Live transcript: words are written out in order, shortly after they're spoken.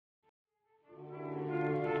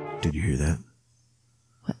Did you hear that?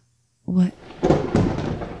 What? I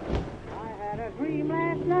had a dream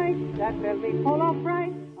last night that filled me full of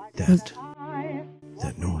fright. That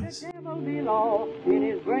noise. The devil below in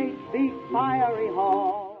his great big fiery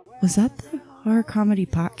hall. Was that the horror comedy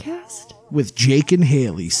podcast? With Jake and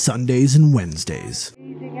Haley, Sundays and Wednesdays.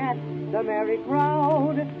 Gazing at the merry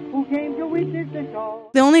crowd who came to witness the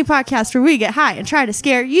show. The only podcast where we get high and try to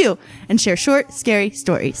scare you and share short, scary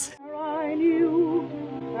stories. I knew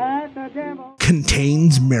that the devil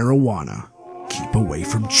Contains marijuana. Keep away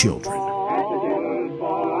from children. I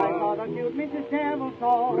saw the cute Mrs. Devil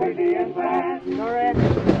so pretty and fast.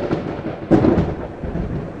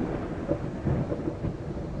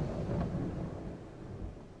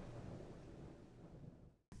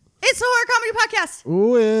 It's the horror comedy podcast.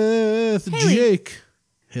 With Haley. Jake.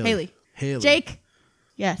 Haley. Jake.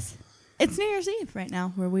 Yes. It's New Year's Eve right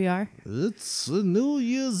now where we are. It's a New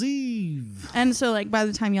Year's Eve. And so, like, by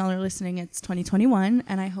the time y'all are listening, it's 2021.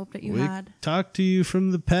 And I hope that you We had talk to you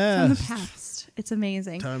from the past. from the past. It's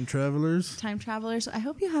amazing. Time travelers. Time travelers. I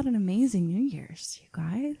hope you had an amazing New Year's, you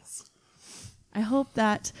guys. I hope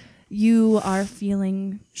that you are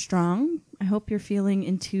feeling strong. I hope you're feeling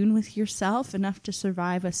in tune with yourself enough to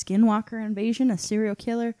survive a skinwalker invasion, a serial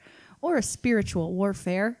killer, or a spiritual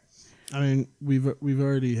warfare. I mean, we've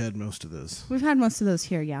already had most of those. We've had most of those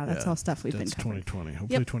here, yeah. That's all stuff we've been That's covering. 2020.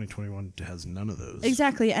 Hopefully 2021 has none of those.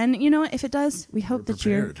 Exactly. And you know what? If it does, we hope that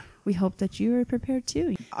you are prepared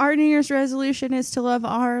too. Our New Year's resolution is to love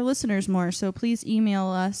our listeners more. So please email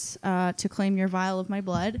us to claim your vial of my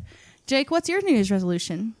blood. Jake, what's your New Year's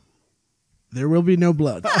resolution? There will be no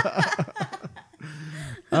blood.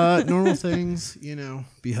 Normal things,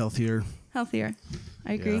 be healthier. Healthier.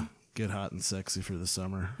 I agree. Yeah, get hot and sexy for the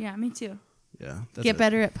summer. Yeah, me too. Yeah. That's Get it.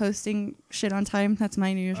 better at posting shit on time. That's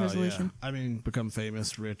my New Year's resolution. Yeah. I mean, become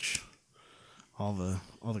famous, rich, all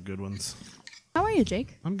the good ones. How are you,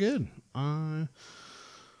 Jake? I'm good.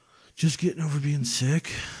 Just getting over being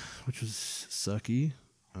sick, which was sucky.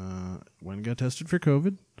 When I got tested for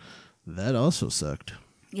COVID, that also sucked.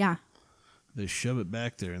 Yeah. They shove it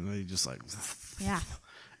back there and they just like... Yeah.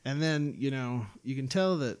 And then, you can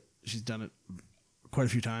tell that she's done it quite a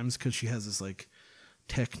few times because she has this like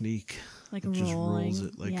technique. Like that just rolling. rolls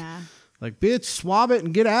it. Like, yeah. Like, bitch, swab it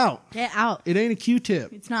and get out. Get out. It ain't a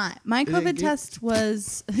Q-tip. It's not. My COVID test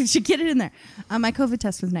was... you should get it in there. My COVID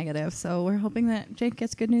test was negative, so we're hoping that Jake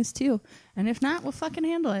gets good news too. And if not, we'll fucking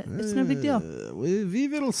handle it. It's no big deal. We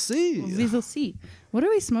will see. We will see. What are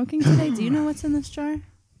we smoking today? Do you know what's in this jar?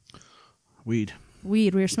 Weed.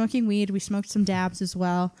 Weed. We were smoking weed. We smoked some dabs as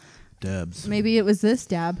well. Dabs. Maybe it was this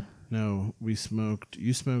dab. No, you smoked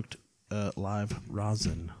live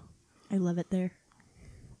rosin. I love it there.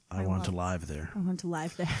 I want to live there. I want to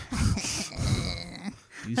live there.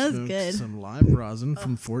 You That was smoked good. some live rosin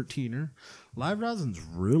from 14er. Live rosin's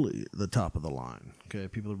really the top of the line. Okay,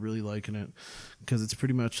 people are really liking it because it's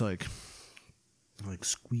pretty much like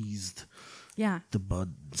squeezed Yeah. the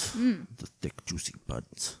buds, the thick juicy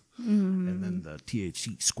buds, and then the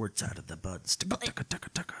THC squirts out of the buds. Bleh,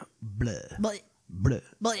 bleh.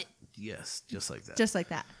 But Yes, just like that. just like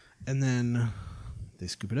that. And then they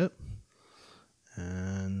scoop it up,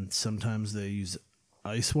 and sometimes they use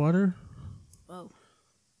ice water. Whoa.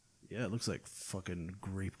 Yeah, it looks like fucking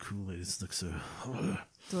grape Kool-Aid. It looks so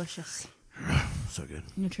Delicious. so good.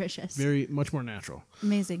 Nutritious. Very much more natural.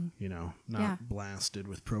 Amazing. Not blasted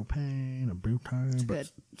with propane or butane, but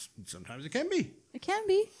sometimes it can be. It can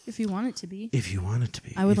be if you want it to be. If you want it to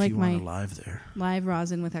be. I would if like you my want it live there. live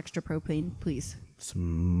rosin with extra propane, please.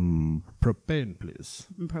 Some propane, please.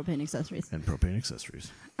 And propane accessories. And propane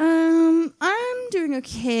accessories. I'm doing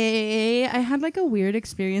okay. I had like a weird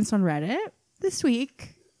experience on Reddit this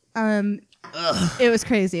week. It was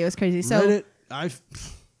crazy. So Reddit, I've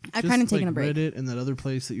kind of taken a break. Reddit and that other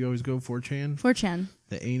place that you always go, 4chan. 4chan.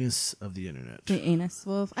 The anus of the internet. The anus.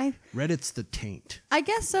 Well, Reddit's the taint. I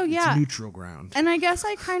guess so, yeah. It's neutral ground. And I guess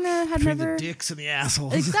I kind of had Between never... the dicks and the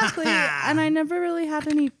assholes. Exactly. And I never really had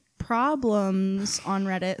any problems on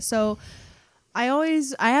Reddit. So I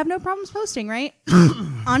have no problems posting, right?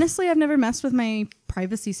 Honestly, I've never messed with my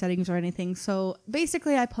privacy settings or anything. So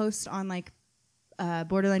basically I post on like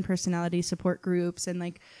borderline personality support groups and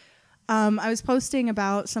like I was posting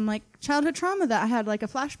about some like childhood trauma that I had like a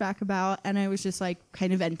flashback about, and I was just like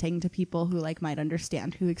kind of venting to people who like might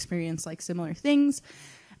understand, who experience like similar things,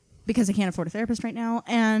 because I can't afford a therapist right now.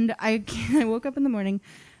 And I woke up in the morning,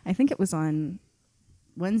 I think it was on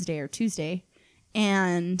Wednesday or Tuesday,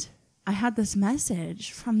 and I had this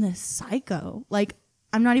message from this psycho. Like,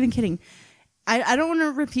 I'm not even kidding. I don't want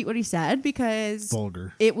to repeat what he said because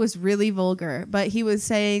vulgar. It was really vulgar, but he was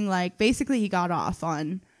saying like basically he got off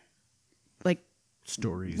on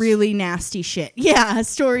stories. really nasty shit. Yeah,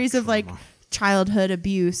 stories of like childhood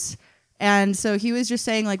abuse. And so he was just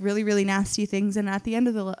saying like really, really nasty things. And at the end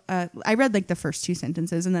of I read like the first 2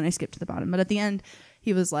 sentences and then I skipped to the bottom. But at the end,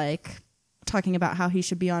 he was like talking about how he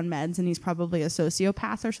should be on meds and he's probably a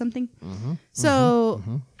sociopath or something.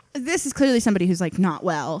 This is clearly somebody who's like not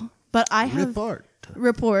well. But I have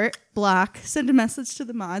report, block, send a message to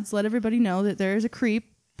the mods, let everybody know that there is a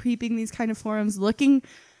creeping these kind of forums looking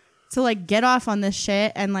to like get off on this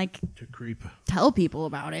shit and like to creep, tell people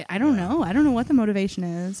about it. I don't know. I don't know what the motivation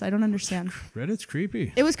is. I don't understand. Reddit's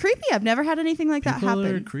creepy. It was creepy. I've never had anything like that happen.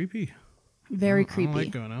 People are creepy. Very creepy. I don't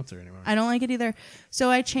like going out there anymore. I don't like it either. So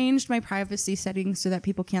I changed my privacy settings so that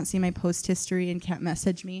people can't see my post history and can't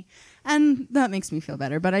message me. And that makes me feel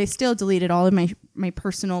better. But I still deleted all of my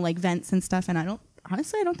personal like vents and stuff. And I don't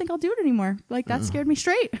think I'll do it anymore. Like that scared me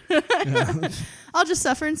straight. I'll just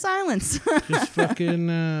suffer in silence. Just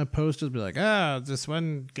fucking posters be like, this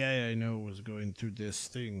one guy I know was going through this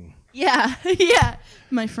thing. Yeah. Yeah.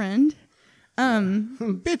 My friend.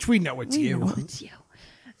 Bitch, we know it's you. Know it's you.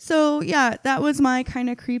 So, yeah, that was my kind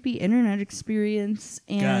of creepy internet experience.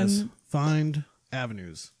 And guys, find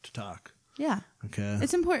avenues to talk. Yeah. Okay.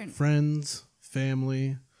 It's important. Friends,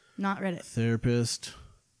 family. Not Reddit. Therapist.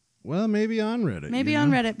 Well, maybe on Reddit. Maybe on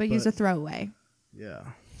Reddit, but use a throwaway. Yeah.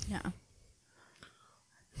 Yeah.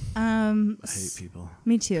 I hate people.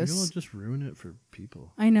 Me too. People just ruin it for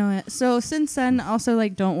people. I know it. So since then, also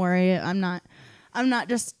like, don't worry. I'm not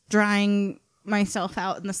just drying myself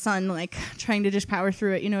out in the sun, like trying to just power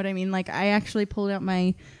through it. You know what I mean? Like I actually pulled out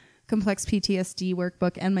my complex PTSD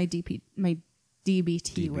workbook and my DBT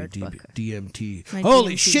workbook. DMT. My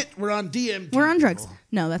Holy DMT. shit, we're on DMT. We're on drugs.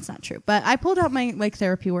 No, that's not true. But I pulled out my like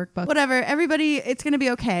therapy workbook. Whatever. Everybody, it's going to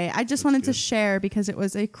be okay. I just wanted to share because it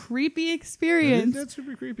was a creepy experience. That's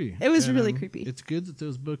super creepy. It was really creepy. It's good that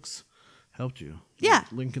those books helped you. Yeah.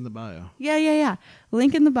 Link in the bio. Yeah.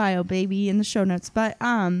 Link in the bio, baby, in the show notes. But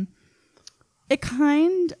it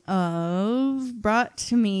kind of brought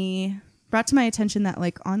to my attention that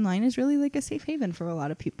like online is really like a safe haven for a lot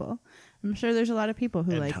of people. I'm sure there's a lot of people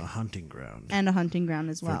who like a hunting ground. And a hunting ground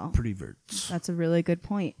as well. For pretty verts. That's a really good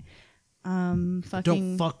point.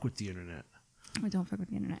 Don't fuck with the internet. Don't fuck with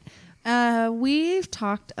the internet. We've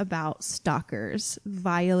talked about stalkers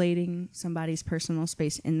violating somebody's personal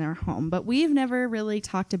space in their home, but we've never really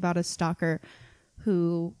talked about a stalker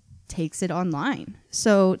who takes it online.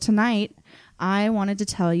 So tonight, I wanted to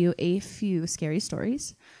tell you a few scary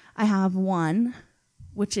stories. I have one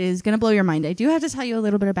which is going to blow your mind. I do have to tell you a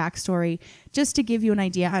little bit of backstory just to give you an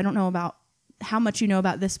idea. I don't know about how much you know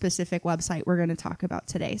about this specific website we're going to talk about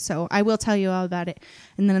today. So I will tell you all about it,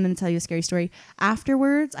 and then I'm going to tell you a scary story.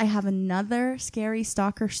 Afterwards, I have another scary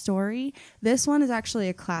stalker story. This one is actually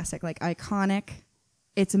a classic, like iconic.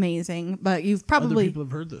 It's amazing, but you've probably... Other people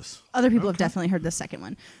have heard this. Other people have definitely heard the second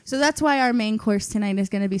one. So that's why our main course tonight is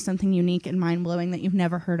going to be something unique and mind-blowing that you've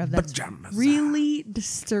never heard of. That's really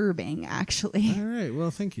disturbing, actually. All right.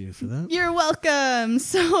 Well, thank you for that. You're welcome.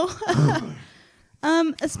 So,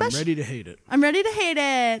 especially... I'm ready to hate it. I'm ready to hate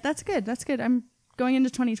it. That's good. That's good. I'm going into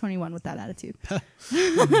 2021 with that attitude. I'm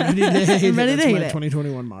ready to hate it. Ready to That's hate my it.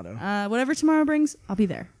 2021 motto. Whatever tomorrow brings, I'll be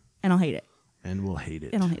there. And I'll hate it. And we'll hate it.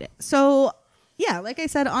 And I'll hate it. So... yeah, like I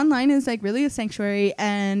said, online is like really a sanctuary,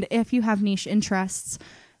 and if you have niche interests,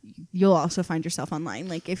 you'll also find yourself online.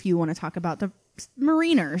 Like if you want to talk about the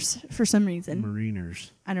Mariners for some reason.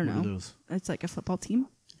 Mariners. I don't What know. are those? It's like a football team,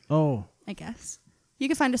 Oh. I guess. You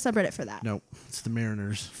can find a subreddit for that. No, it's the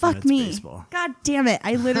Mariners. Fuck and it's me. Baseball. God damn it.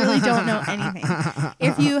 I literally don't know anything.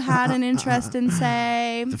 If you had an interest in,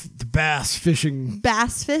 say, The bass fishing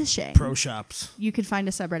bass fishing, pro shops. you could find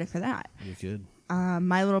a subreddit for that. You could.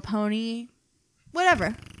 My Little Pony,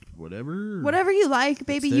 whatever. Whatever you like,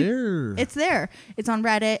 baby. It's there. It's on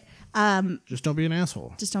Reddit. Just don't be an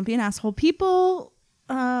asshole. Just don't be an asshole. People,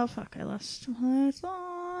 fuck, I lost my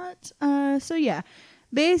thought. So yeah,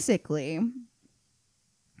 basically,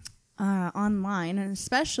 online, and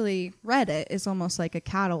especially Reddit, is almost like a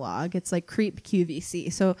catalog. It's like creep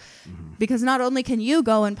QVC. So because not only can you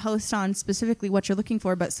go and post on specifically what you're looking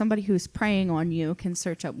for, but somebody who's preying on you can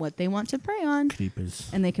search up what they want to prey on. Creepers.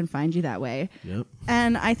 And they can find you that way. Yep.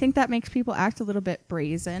 And I think that makes people act a little bit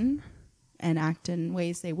brazen and act in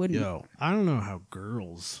ways they wouldn't. Yo, I don't know how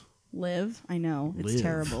girls live. I know. It's live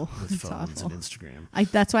terrible. with It's phones awful. and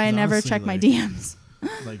Instagram. That's why I never Honestly, check my like- DMs.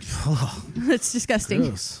 Like, oh, It's disgusting.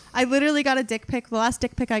 gross. I literally got a dick pic. The last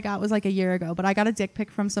dick pic I got was like a year ago, but I got a dick pic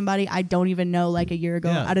from somebody I don't even know like a year ago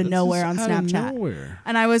Yeah, out of that's nowhere on just out of Snapchat. nowhere.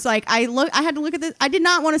 And I was like, I had to look at this. I did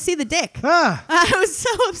not want to see the dick. Ah, I was so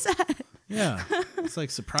upset. yeah. It's like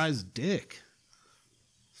surprise dick.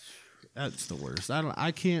 That's the worst.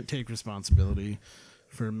 I can't take responsibility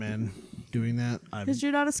for men doing that. I've Because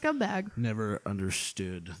you're not a scumbag. never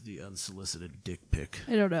understood the unsolicited dick pic.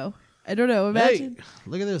 I don't know. Imagine. Hey,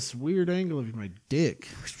 look at this weird angle of my dick.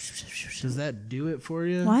 Does that do it for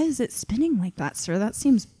you? Why is it spinning like that, sir? That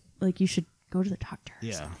seems like you should go to the doctor or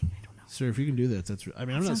Yeah. something. I don't know. Sir, if you can do that, that's... I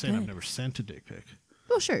mean, I'm not That's saying not I've good. never sent a dick pic.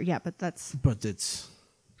 Well, sure, yeah, but But it's...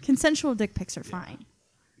 consensual dick pics are fine.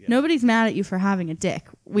 Yeah. Nobody's mad at you for having a dick.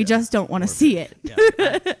 We just don't want to see it. Yeah,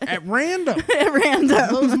 at random. At random. It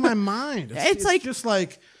blows my mind. It's like- just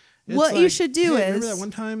like... it's what you should do hey, remember is- that one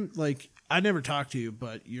time, like, I never talked to you,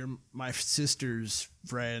 but you're my sister's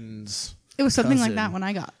friend's It was something cousin. like that when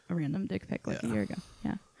I got a random dick pic like a Yeah. year ago.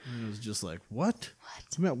 Yeah. And it was just like, what?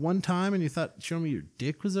 We met one time and you thought showing me your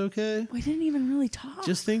dick was okay? We didn't even really talk.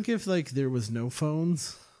 Just think if, like, there was no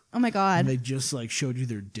phones oh my and God. they just, like, showed you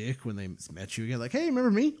their dick when they met you again. Like, hey,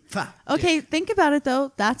 remember me? Okay, think about it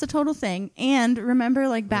though. That's a total thing. And remember,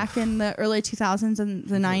 like back in the early 2000s and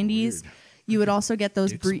the 90s, weird. you would also get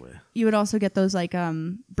those Dicks away. you would also get those like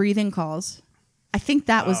breathing calls. I think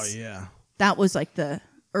that was yeah. that was like the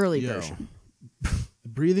early Yo. version. The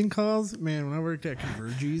breathing calls? Man, when I worked at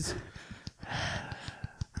Convergys.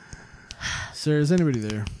 Sir, is anybody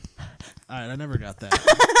there? All right, I never got that.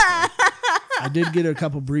 I did get a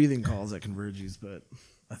couple breathing calls at Convergys, but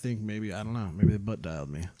I think maybe, I don't know, maybe they butt dialed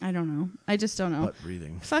me. I don't know. I just don't know. Butt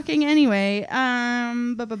breathing. Fucking anyway,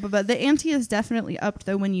 but the ante is definitely upped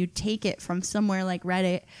though when you take it from somewhere like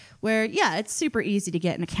Reddit, where yeah, it's super easy to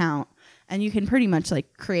get an account and you can pretty much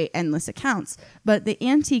like create endless accounts. But the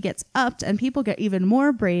ante gets upped and people get even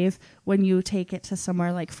more brave when you take it to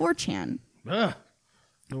somewhere like 4chan. Ugh,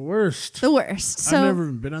 the worst. The worst. So I've never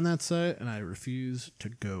even been on that site, and I refuse to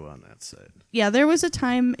go on that site. yeah, there was a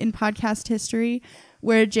time in podcast history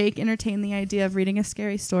where Jake entertained the idea of reading a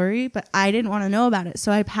scary story, but I didn't want to know about it.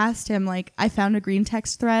 So I passed him, like, I found a green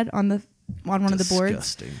text thread on one of the boards.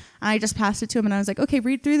 Disgusting. And I just passed it to him and I was like, okay,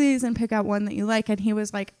 read through these and pick out one that you like. And he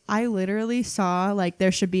was like, I literally saw like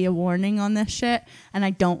there should be a warning on this shit and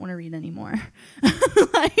I don't want to read anymore.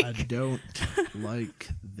 Like, I don't like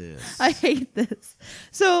this. I hate this.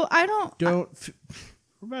 So I don't.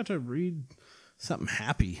 We're about to read something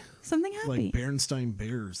happy. Something happy. Like Berenstain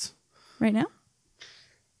Bears. Right now?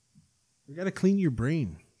 We got to clean your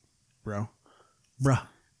brain, bro. Bruh.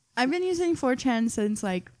 I've been using 4chan since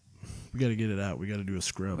like, We got to get it out. We got to do a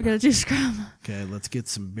scrub. we gotta do Scrum. Okay, let's get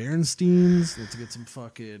some Berensteins. Let's get some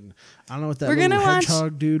fucking... I don't know what that We're little gonna watch-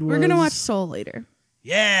 hedgehog dude was. We're gonna watch Soul later.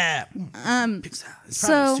 Yeah! It's so-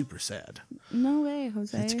 probably super sad. No way,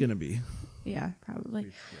 Jose. It's going to be. Yeah,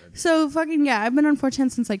 probably. So fucking yeah, I've been on 4chan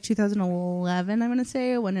since like 2011. I'm gonna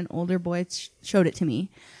say when an older boy showed it to me.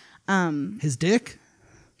 His dick?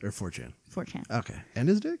 Or 4chan? 4chan. Okay. And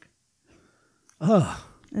his dick? Ugh.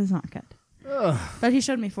 It's not good. Ugh. But he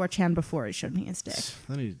showed me 4chan before he showed me his dick.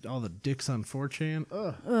 Then all the dicks on 4chan.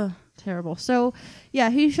 Ugh. Ugh, terrible. So yeah,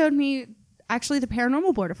 he showed me actually the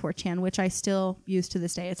paranormal board of 4chan, which I still use to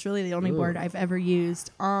this day. It's really the only board I've ever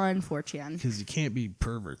used on 4chan. Because you can't be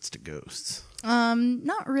perverts to ghosts.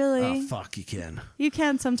 Not really. Oh, fuck, you can. You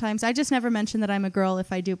can sometimes. I just never mention that I'm a girl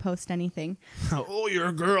if I do post anything. Oh, you're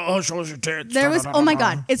a girl. Oh, shows your tits. There was, oh my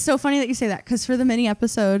God, it's so funny that you say that because for the mini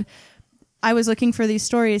episode, I was looking for these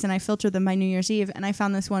stories and I filtered them by New Year's Eve and I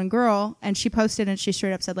found this one girl and she posted and she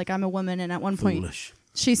straight up said like, I'm a woman. And at one point Foolish.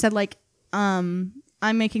 she said like,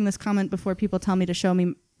 I'm making this comment before people tell me to show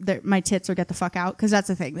me my tits or get the fuck out. Cause that's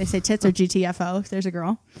the thing. They say tits or GTFO if there's a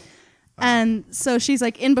girl. And so she's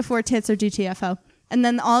like in before tits or GTFO. And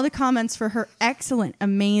then all the comments for her excellent,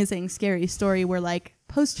 amazing, scary story were like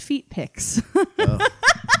post feet pics. Oh.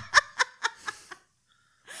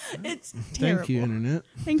 It's terrible. Thank you, Internet.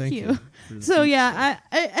 Thank you. for the So feet. yeah,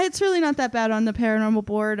 it's really not that bad on the paranormal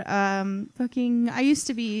board. I used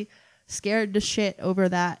to be scared to shit over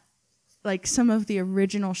that, like some of the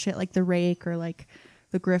original shit, like the rake or like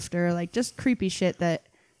the grifter, like just creepy shit that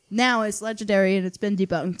now is legendary and it's been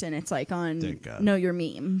debunked and it's like on Thank God. Know Your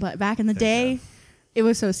Meme. But back in the day, it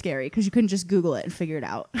was so scary because you couldn't just Google it and figure it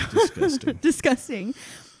out. Disgusting. Disgusting.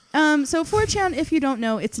 So 4chan, if you don't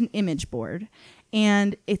know, it's an image board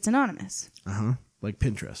and it's anonymous. Like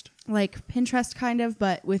Pinterest. Like Pinterest kind of,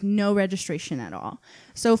 but with no registration at all.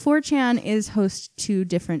 So 4chan is host to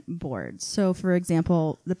different boards. So for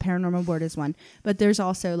example, the paranormal board is one, but there's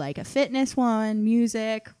also like a fitness one,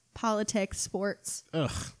 music, politics, sports,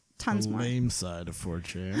 Ugh. tons the more. lame side of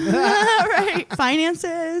 4chan. Right.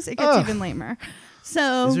 Finances, it gets even lamer.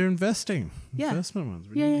 So These are investing. Yeah. Investment ones.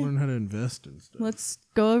 We Yeah, need to yeah. learn how to invest in stuff. let's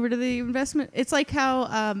go over to the investment. It's like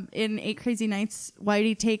how in 8 Crazy Nights,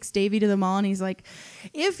 Whitey takes Davy to the mall and he's like,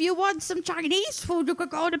 if you want some Chinese food, you could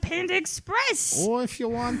go to Panda Express. Or if you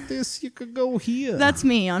want this, you could go here. That's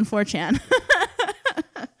me on 4chan.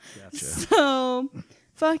 Gotcha. So,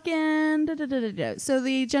 fucking. So,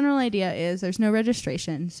 the general idea is there's no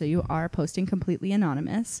registration, so you are posting completely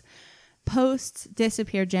anonymous. Posts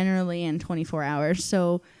disappear generally in 24 hours.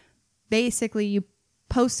 So, basically, you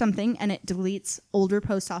post something and it deletes older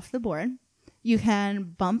posts off the board. You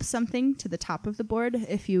can bump something to the top of the board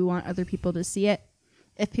if you want other people to see it.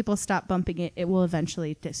 If people stop bumping it, it will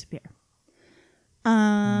eventually disappear.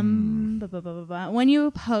 When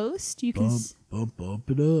you post, you can Bump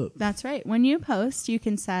it up. That's right. When you post, you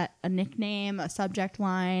can set a nickname, a subject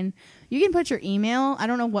line. You can put your email. I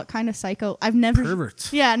don't know what kind of psycho. I've never.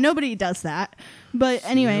 Perverts. Yeah, nobody does that. But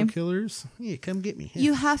anyway, Serial killers. Yeah, come get me.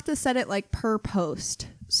 you have to set it like per post,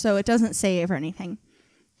 so it doesn't save or anything.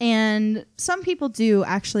 And some people do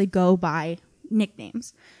actually go by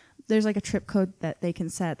nicknames. There's like a trip code that they can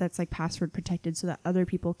set that's like password protected, so that other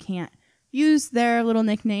people can't use their little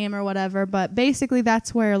nickname or whatever. But basically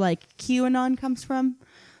that's where like QAnon comes from.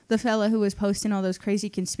 The fella who was posting all those crazy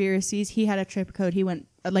conspiracies, he had a trip code. He went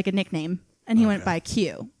like a nickname and he went by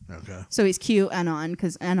Q. Okay. So he's QAnon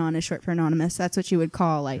because Anon is short for anonymous. That's what you would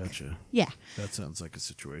call like. Gotcha. Yeah. That sounds like a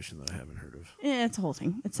situation that I haven't heard of. Yeah, it's a whole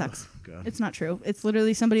thing. It sucks. God. It's not true. It's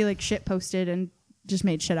literally somebody like shit posted and just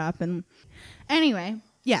made shit up. And anyway,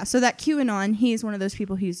 yeah. So that QAnon, he's one of those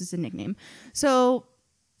people who uses a nickname. So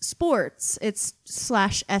sports, it's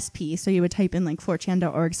 /SP. So you would type in like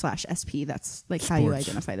 4chan.org/SP. That's like how you Sports.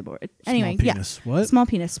 identify the board. Anyway, Small penis. yeah. What? Small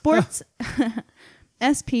penis. Sports.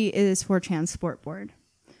 SP is 4chan sport board.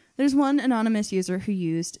 There's one anonymous user who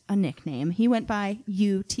used a nickname. He went by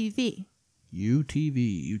UTV.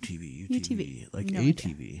 UTV. Like No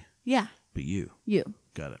ATV. Yeah, But you.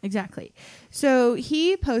 Got it. exactly. So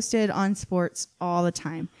he posted on sports all the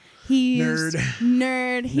time. He used-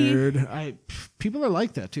 nerd. Nerd. People are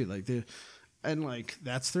like that too. Like and like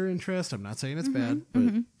that's their interest. I'm not saying it's bad, but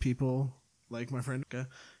people like my friend,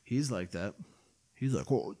 he's like that. He's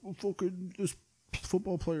like, oh, fucking this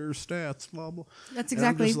football player's stats, blah blah. That's And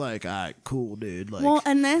exactly. I'm just like, all right, cool, dude. Like, Well,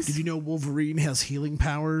 and this- did you know Wolverine has healing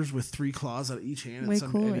powers with 3 claws on each hand, Way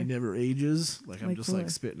and cooler. he never ages? Like, I'm Way just cooler. like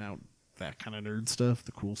spitting out that kind of nerd stuff,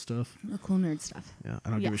 the cool stuff. The cool nerd stuff. Yeah,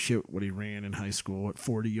 I don't Yeah. give a shit what he ran in high school. What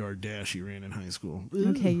 40-yard dash he ran in high school.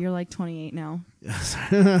 Okay, you're like 28 now.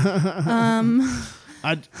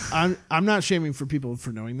 I'm not shaming for people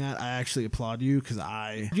for knowing that. I actually applaud you because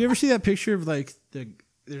did you ever see that picture of like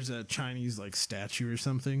there's a Chinese like statue or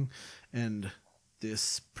something, and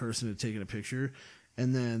this person had taken a picture,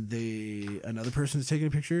 and then another person is taking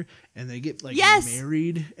a picture, and they get like Yes!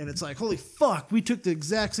 married, and it's like, holy fuck, we took the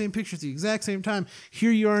exact same picture at the exact same time.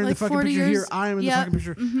 Here you are in Like the fucking 40 picture. years. Here I am in Yep. the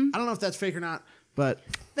fucking picture. I don't know if that's fake or not, but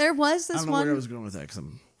There was I this don't know one. where I was going with that because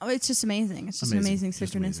I'm. Oh, it's just amazing. It's just an Amazing. amazing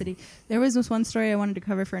Just synchronicity. amazing. There was this one story I wanted to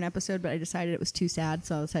cover for an episode, but I decided it was too sad,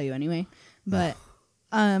 so I'll tell you anyway. But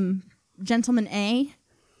Gentleman A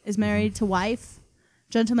is married to wife.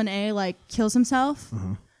 Gentleman A like kills himself.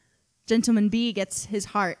 Gentleman B gets his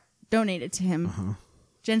heart donated to him.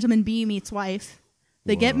 Gentleman B meets wife.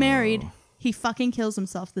 They get married. He fucking kills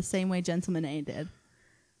himself the same way Gentleman A did.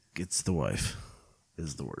 It's the wife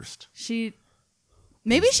is the worst.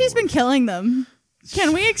 Maybe she's been killing them.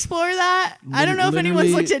 Can we explore that? I don't know if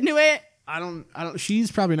anyone's looked into it. I don't.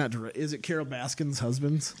 She's probably not direct. Is it Carol Baskin's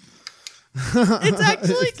husband's? It's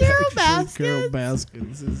actually Carol Baskin. Carol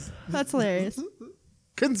Baskin's is That's hilarious.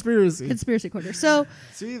 conspiracy. Conspiracy Quarter. So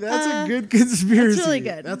See, that's a good conspiracy. that's really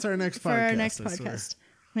good. That's our next for podcast. our next I swear. podcast.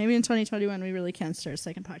 Maybe in 2021 we really can start a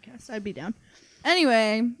second podcast. I'd be down.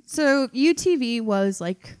 Anyway, so UTV was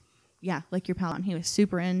like your pal. He was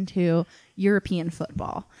super into European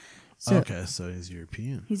football. So Okay, so he's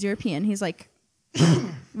European. he's European. He's like,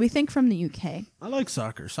 we think from the UK. I like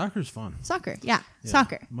soccer. Soccer's fun. Soccer, yeah.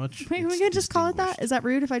 Soccer. Much. Wait, we it's could just call it that? distinguished. Is that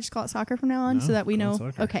rude if I just call it soccer from now on No, so that we call it know?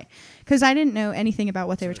 soccer. Okay. Because I didn't know anything about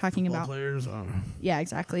what they were Like talking football about. Players. Yeah,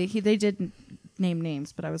 exactly. They did name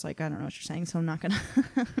names, but I was like, I don't know what you're saying, so I'm not gonna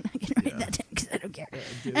write that down because I don't care.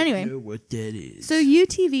 Anyway, know what that is. so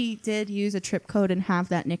UTV did use a trip code and have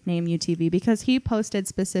that nickname UTV because he posted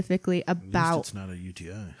specifically At least about, it's not a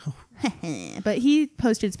UTI. but he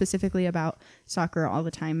posted specifically about soccer all the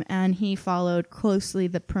time, and he followed closely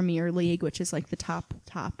the Premier League, which is like the top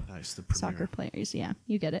Nice. The premier. soccer players. Yeah,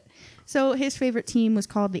 you get it. So his favorite team was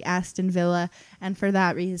called the Aston Villa, and for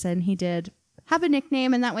that reason, he did have a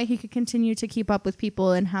nickname, and that way he could continue to keep up with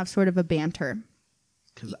people and have sort of a banter.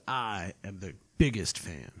 Because I am the biggest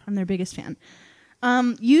fan. I'm their biggest fan.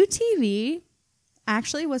 UTV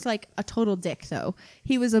actually was like a total dick, though.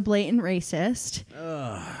 He was a blatant racist.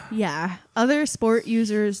 Yeah. Other sport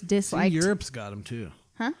users disliked. Europe's got him too.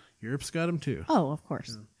 Huh? Europe's got him too. Oh, of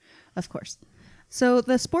course. Yeah. Of course. So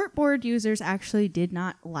the sport board users actually did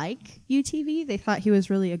not like UTV. They thought he was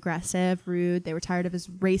really aggressive, rude. They were tired of his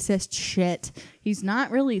racist shit. He's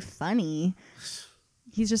not really funny.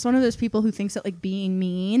 He's just one of those people who thinks that like being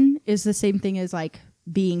mean is the same thing as like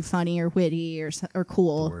being funny or witty or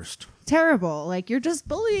cool. The worst. Terrible. Like you're just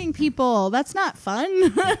bullying people. That's not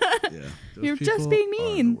fun. Yeah. You're just being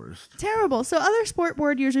mean. Terrible. So other sport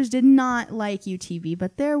board users did not like UTV,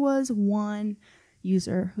 but there was one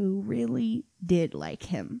user who really did like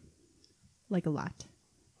him. Like a lot.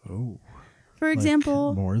 Oh. For example...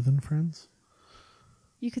 Like more than friends?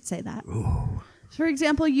 You could say that. Oh. For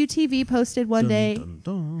example, UTV posted one day... Dun,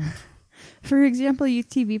 dun. For example,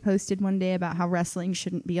 UTV posted one day about how wrestling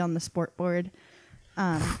shouldn't be on the sport board.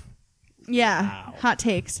 Yeah. Wow. Hot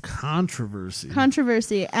takes. Controversy.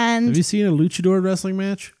 And have you seen a luchador wrestling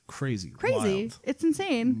match? Crazy. Wild. It's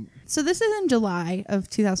insane. So this is in July of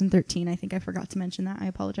 2013. I think I forgot to mention that. I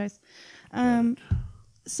apologize.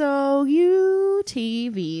 So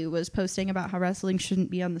UTV was posting about how wrestling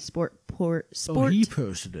shouldn't be on the sport. Oh, he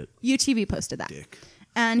posted it. UTV posted that. Dick.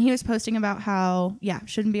 And he was posting about how,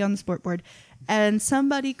 shouldn't be on the sport board. And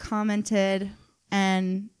somebody commented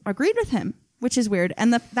and agreed with him, which is weird.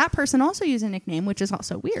 And that person also used a nickname, which is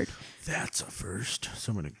also weird. That's a first.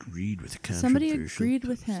 Someone agreed with the Somebody agreed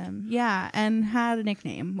with him. Yeah, and had a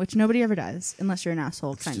nickname, which nobody ever does, unless you're an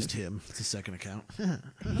asshole. It's just him. It's a second account.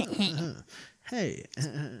 Hey.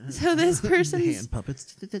 So this person's... Hand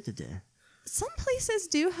puppets. Some places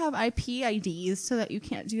do have IP IDs so that you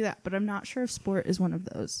can't do that, but I'm not sure if sport is one of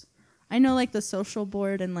those. I know like the social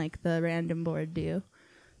board and like the random board do,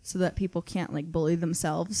 so that people can't like bully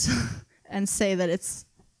themselves and say that it's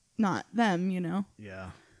not them, you know? Yeah.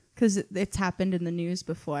 Because it's happened in the news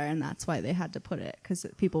before, and that's why they had to put it, because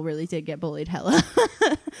people really did get bullied hella.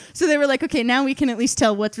 So they were like, okay, now we can at least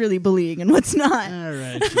tell what's really bullying and what's not. All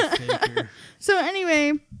right, you faker. So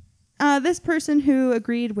anyway... this person who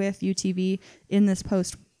agreed with UTV in this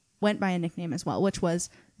post went by a nickname as well, which was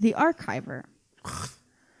the Archiver.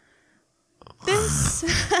 This...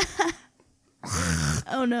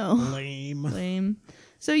 Oh, no. Lame.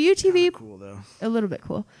 So UTV... Cool, though. A little bit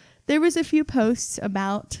cool. There was a few posts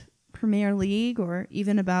about Premier League or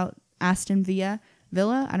even about Aston Villa.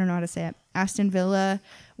 I don't know how to say it. Aston Villa,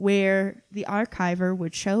 where the Archiver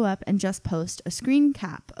would show up and just post a screen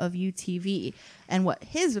cap of UTV and what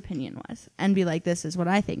his opinion was and be like, this is what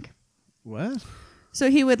I think. What? So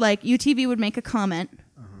he would like, UTV would make a comment.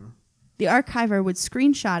 Uh-huh. The Archiver would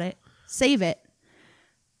screenshot it, save it,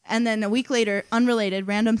 and then a week later, unrelated,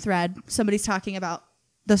 random thread, somebody's talking about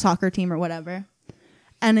the soccer team or whatever.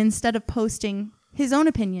 And instead of posting his own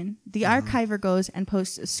opinion, the Archiver goes and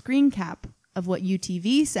posts a screen cap of what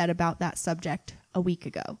UTV said about that subject a week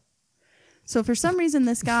ago. So for some reason,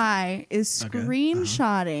 this guy is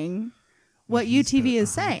screenshotting what UTV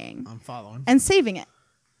is saying. I'm following. And saving it.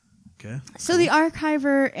 Okay. So the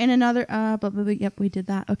Archiver in another... yep, we did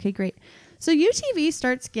that. Okay, great. So UTV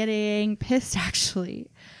starts getting pissed,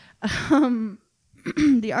 actually.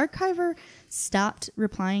 The Archiver stopped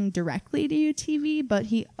replying directly to UTV, but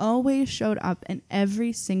he always showed up in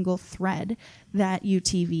every single thread that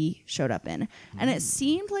UTV showed up in. And it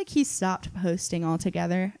seemed like he stopped posting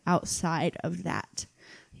altogether outside of that.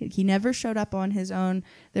 He never showed up on his own.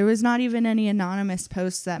 There was not even any anonymous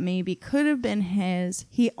posts that maybe could have been his.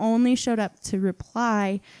 He only showed up to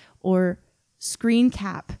reply or screen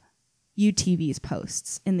cap UTV's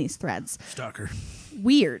posts in these threads. Stalker.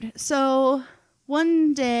 Weird. So...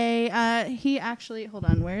 one day, he actually... Hold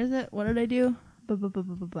on, where is it? What did I do?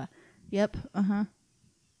 Yep,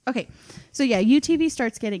 Okay, so yeah, UTV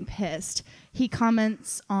starts getting pissed. He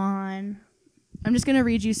comments on... I'm just going to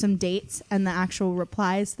read you some dates and the actual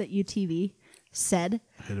replies that UTV said.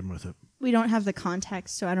 Hit him with it. We don't have the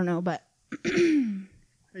context, so I don't know, but... Hey,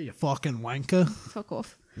 you fucking wanker. Fuck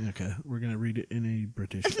off. Okay, we're going to read it in a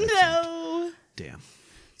British accent. No! Damn.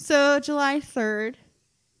 So, July 3rd,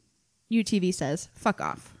 UTV says, fuck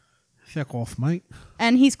off. Fuck off, mate.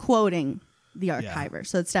 And he's quoting the Archiver,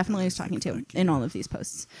 so it's definitely who's talking to him in all of these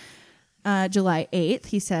posts. July 8th,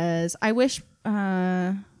 he says, I wish...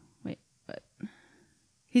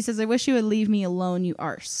 He says, I wish you would leave me alone, you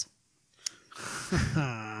arse.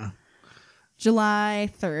 July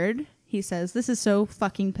 3rd, he says, this is so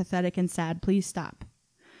fucking pathetic and sad. Please stop.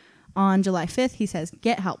 On July 5th, he says,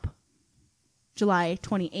 get help. July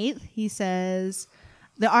 28th, he says,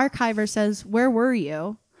 the Archiver says, where were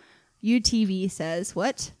you? UTV says,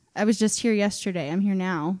 what? I was just here yesterday. I'm here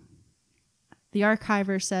now. The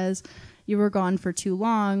archiver says, you were gone for too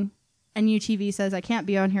long. And UTV says, I can't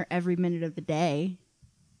be on here every minute of the day.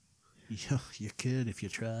 Yeah, you could if you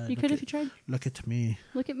tried. You could if you tried. Look at me.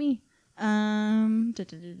 Look at me. Some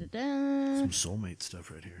soulmate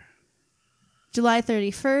stuff right here. July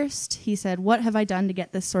 31st, he said, what have I done to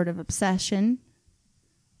get this sort of obsession?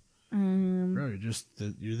 Bro, you're just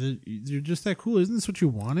that cool. Isn't this what you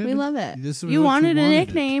wanted? We love it. This is You what wanted a wanted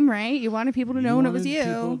nickname, right? You wanted people to know when it was you.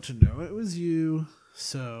 People to know it was you.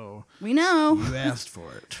 So We know. you asked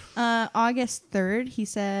for it. August 3rd, he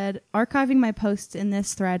said, archiving my posts in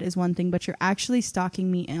this thread is one thing, but you're actually stalking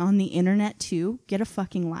me on the internet too. Get a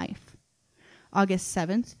fucking life. August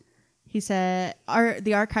 7th, he said,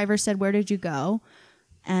 the archiver said, where did you go?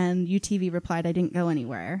 And UTV replied, I didn't go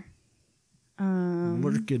anywhere.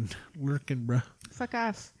 Lurking, bruh. Fuck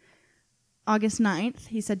off. August 9th,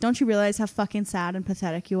 he said, don't you realize how fucking sad and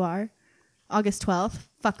pathetic you are? August 12th,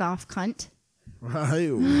 fuck off, cunt. Right,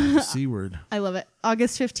 C word. I love it.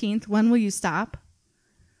 August 15th, when will you stop?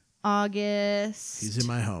 August... He's in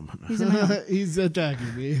my home. He's in my home. He's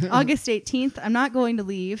attacking me. August 18th, I'm not going to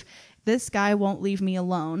leave. This guy won't leave me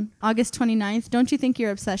alone. August 29th, don't you think your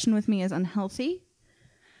obsession with me is unhealthy?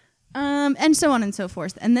 And so on and so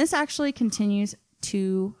forth. And this actually continues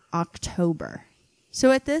to October. So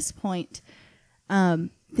at this point,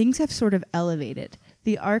 things have sort of elevated.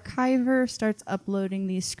 The archiver starts uploading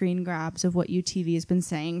these screen grabs of what UTV has been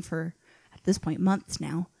saying for, at this point, months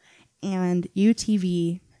now. And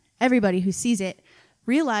UTV, everybody who sees it,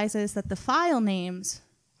 realizes that the file names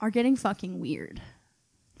are getting fucking weird.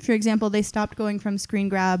 For example, they stopped going from screen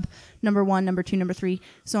grab number 1, number 2, number 3,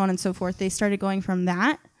 so on and so forth. They started going from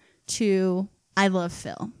that to I love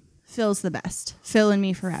Phil. Phil's the best. Phil and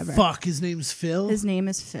me forever. Fuck, his name's Phil? His name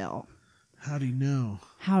is Phil. How'd he know?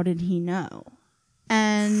 How did he know?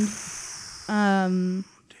 And Damn,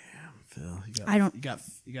 Phil. You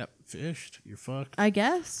got fished. You're fucked. I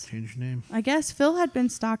guess. Change your name. I guess Phil had been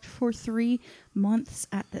stalked for 3 months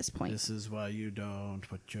at this point. This is why you don't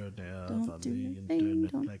put your dad Don't on do the the thing,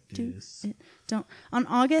 internet don't like do this. it. Don't. On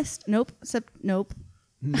August, nope. Nope.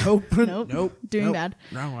 Nope. Nope. Doing nope. bad.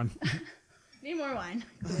 Wrong one. Need more wine,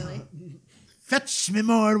 clearly. Fetch me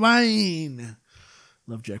more wine.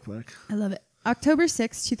 Love Jack Black. I love it. October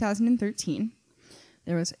 6, 2013,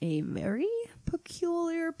 there was a very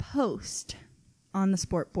peculiar post on the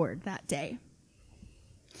sport board that day.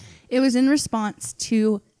 It was in response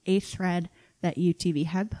to a thread that UTV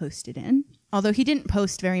had posted in. Although he didn't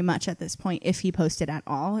post very much at this point, if he posted at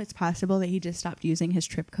all. It's possible that he just stopped using his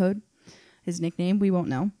trip code, his nickname. We won't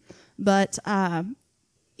know. But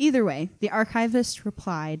either way, the archivist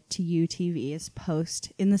replied to UTV's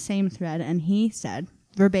post in the same thread, and he said,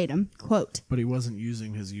 verbatim, quote. But he wasn't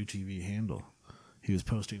using his UTV handle. He was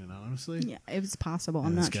posting anonymously? Yeah, it was possible.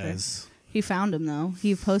 I'm this not sure. guy's... He found him, though.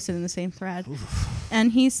 He posted in the same thread. Oof.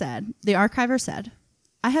 And he said, the archiver said,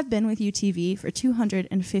 I have been with UTV for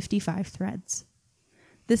 255 threads.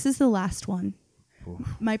 This is the last one.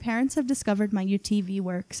 Oof. My parents have discovered my UTV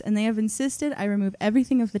works, and they have insisted I remove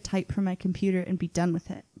everything of the type from my computer and be done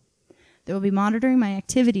with it. They will be monitoring my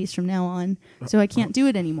activities from now on, so I can't do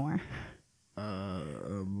it anymore.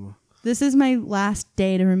 This is my last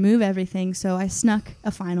day to remove everything, so I snuck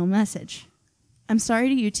a final message. I'm sorry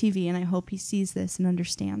to UTV, and I hope he sees this and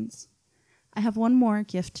understands. I have one more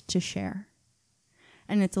gift to share.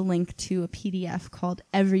 And it's a link to a PDF called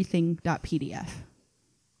everything.pdf.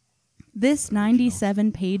 This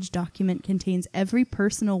 97-page document contains every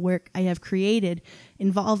personal work I have created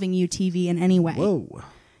involving UTV in any way. Whoa.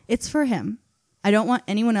 It's for him. I don't want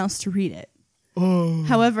anyone else to read it. Oh.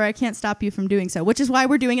 However, I can't stop you from doing so, which is why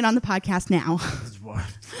we're doing it on the podcast now.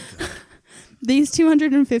 These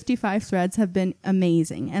 255 threads have been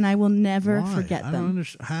amazing, and I will never forget them. I don't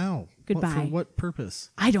understand. How? Goodbye. For what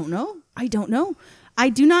purpose? I don't know. I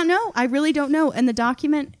do not know. I really don't know. And the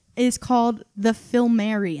document is called The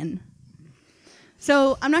Filmarian.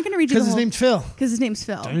 So I'm not going to read you the whole... Because his name's Phil. Because his name's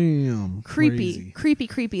Phil. Damn. Creepy.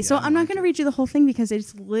 Yeah, so I'm not going to read you the whole thing because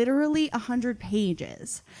it's literally 100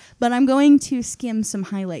 pages. But I'm going to skim some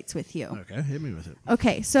highlights with you. Okay, hit me with it.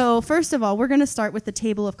 Okay, so first of all, we're going to start with the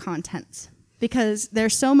table of contents. Because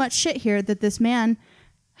there's so much shit here that this man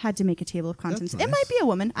had to make a table of contents. That's nice. It might be a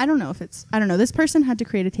woman. I don't know if it's... I don't know. This person had to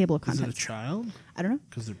create a table of contents. Is it a child? I don't know.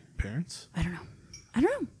 Because they're parents? I don't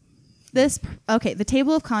know. The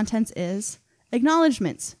table of contents is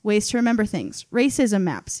acknowledgements, ways to remember things, racism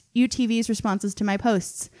maps, UTV's responses to my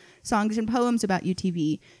posts, songs and poems about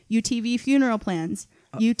UTV, UTV funeral plans,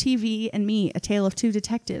 UTV and me, a tale of two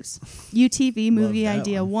detectives, UTV movie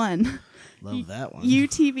idea 1, Love that one.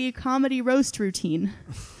 UTV comedy roast routine.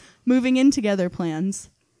 Moving in together plans.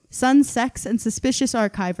 Sun, sex, and suspicious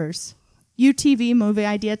archivers. UTV movie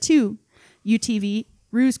idea 2. UTV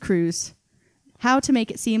ruse cruise. How to make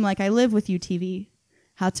it seem like I live with UTV.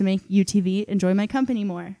 How to make UTV enjoy my company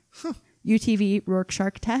more. UTV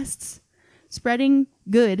Rorschach tests. Spreading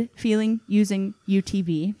good feeling using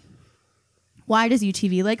UTV. Why does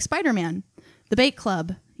UTV like Spider-Man? The Bait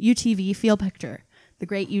Club. UTV Feel Picture. The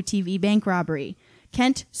Great UTV Bank Robbery.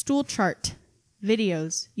 Kent Stool Chart.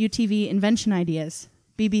 Videos. UTV Invention Ideas.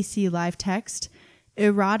 BBC Live Text.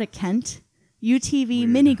 Erotic Kent. UTV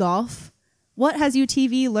Mini Golf. What has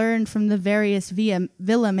UTV learned from the various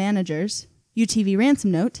villa managers? UTV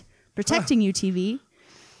Ransom Note. Protecting UTV.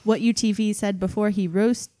 What UTV said before he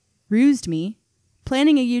rused me.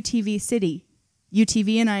 Planning a UTV city.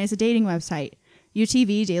 UTV and I is a dating website.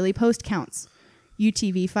 UTV daily post counts.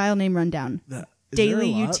 UTV file name rundown.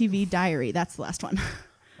 Daily UTV diary. That's the last one.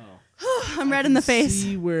 Oh. I'm red in the face.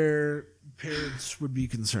 See where parents would be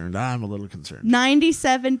concerned. I'm a little concerned.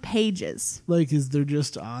 97 pages. Like, is they're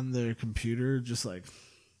just on their computer, just like,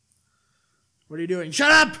 what are you doing?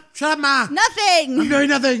 Shut up! Shut up, Ma! Nothing! I'm doing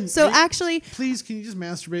nothing! So actually... Please, can you just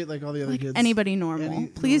masturbate like all the other kids? Anybody normal.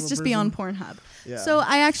 Please just be on Pornhub. Yeah. So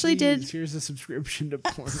I actually did... Here's a subscription to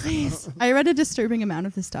Pornhub. Please. I read a disturbing amount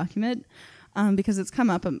of this document because it's come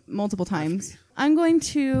up multiple times. I'm going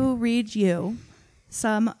to read you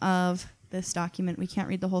some of this document. We can't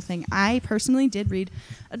read the whole thing. I personally did read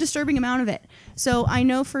a disturbing amount of it. So I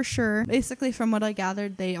know for sure, basically from what I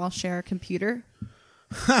gathered, they all share a computer.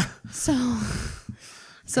 So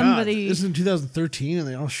somebody... God, this is in 2013 and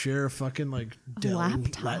they all share a fucking like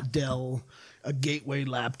Dell, a gateway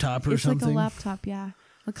laptop or it's something. It's like a laptop, yeah.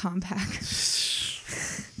 A compact.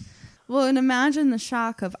 Well, and imagine the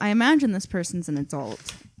shock of... I imagine this person's an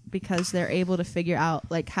adult because they're able to figure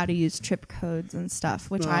out like how to use trip codes and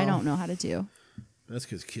stuff, which I don't know how to do. That's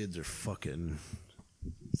because kids are fucking...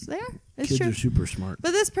 It's there. It's kids true. are super smart.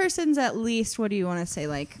 But this person's at least, what do you want to say?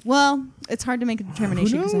 Like, well, it's hard to make a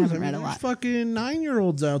determination because I haven't read a lot. There's fucking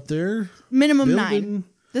 9-year-olds out there. Minimum 9.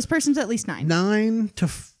 This person's at least 9. 9 to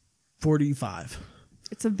 45.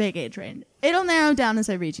 It's a big age range. It'll narrow down as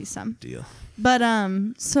I read you some. Deal. But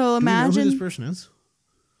so imagine... Do we know who this person is?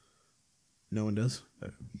 No one does?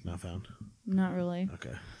 Not found. Not really.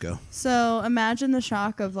 Okay, go. So imagine the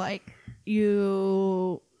shock of like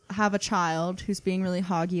you have a child who's being really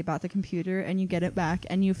hoggy about the computer and you get it back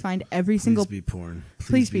and you find every single... Please be porn.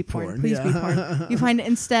 Please be porn. Please be porn. You find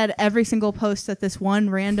instead every single post that this one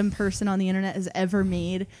random person on the internet has ever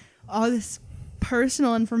made, all this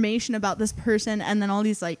personal information about this person, and then all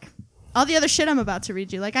these like... all the other shit I'm about to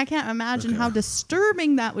read you. Like, I can't imagine how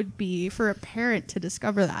disturbing that would be for a parent to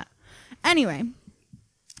discover that. Anyway.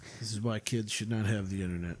 This is why kids should not have the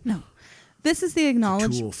internet. No. This is the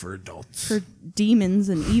acknowledgement. Tool for adults. For demons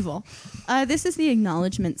and evil. This is the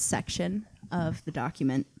acknowledgement section of the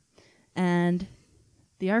document. And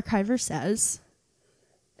the archiver says,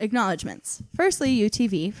 acknowledgements. Firstly,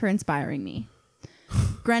 UTV for inspiring me.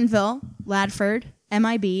 Grenville, Ladford,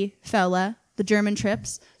 MIB, Fella, the German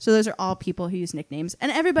trips. So those are all people who use nicknames.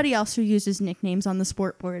 And everybody else who uses nicknames on the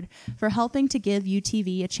sport board for helping to give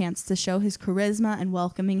UTV a chance to show his charisma and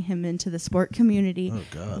welcoming him into the sport community. Oh,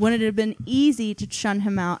 God. When it had been easy to shun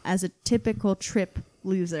him out as a typical trip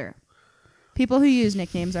loser. People who use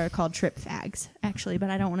nicknames are called trip fags, actually,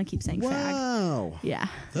 but I don't want to keep saying fag. Wow. Yeah.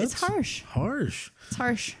 That's it's harsh. Harsh. It's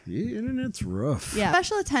harsh. The internet's rough. Yeah.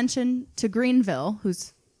 Special attention to Greenville,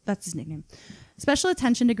 that's his nickname. Special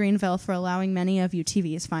attention to Greenville for allowing many of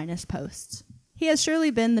UTV's finest posts. He has surely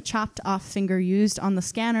been the chopped off finger used on the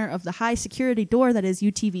scanner of the high security door that is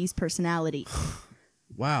UTV's personality.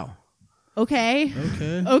 Wow. Okay.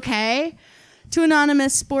 To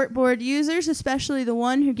anonymous sport board users, especially the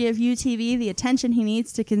one who give UTV the attention he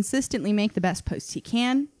needs to consistently make the best posts he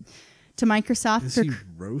can. To Microsoft Is he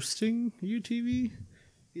roasting UTV?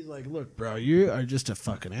 He's like, look, bro, you are just a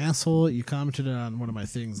fucking asshole. You commented on one of my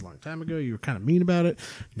things a long time ago. You were kind of mean about it.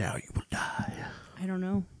 Now you will die. I don't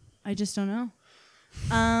know. I just don't know.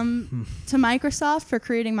 To Microsoft for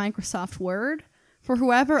creating Microsoft Word. For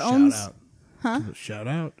whoever owns... Shout out. Huh? Shout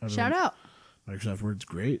out. Shout out. Microsoft Word's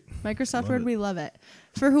great. Microsoft Word, we love it.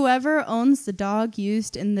 For whoever owns the dog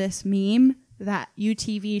used in this meme that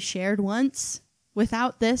UTV shared once,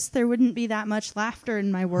 without this, there wouldn't be that much laughter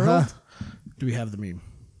in my world. Do we have the meme?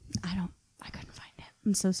 I couldn't find it.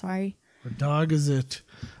 I'm so sorry. What dog is it?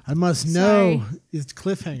 I must know. It's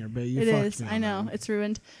cliffhanger, babe. You fucked me. I know. It's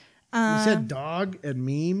ruined. You said dog and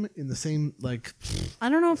meme in the same, like... I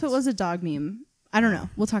don't know if it was a dog meme. I don't know.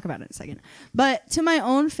 We'll talk about it in a second. But to my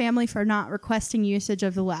own family for not requesting usage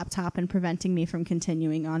of the laptop and preventing me from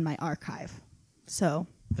continuing on my archive. So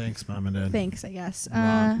thanks, Mom and Dad. thanks, I guess.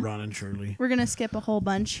 Ron and Shirley. We're going to skip a whole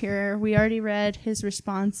bunch here. We already read his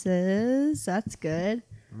responses. That's good.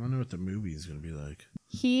 I wonder what the movie is going to be like.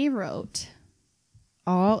 He wrote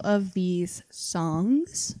all of these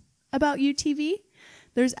songs about UTV.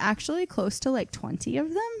 There's actually close to like 20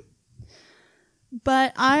 of them.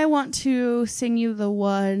 But I want to sing you the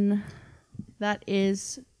one that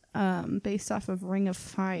is based off of Ring of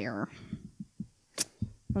Fire.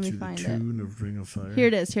 Let me find it. The tune of Ring of Fire. Here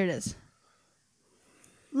it is.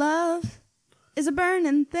 Love is a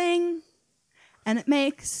burning thing, and it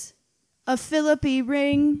makes a Philippi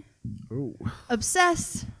ring. Oh.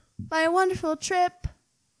 Obsessed by a wonderful trip,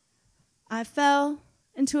 I fell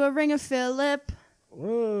into a ring of Philip.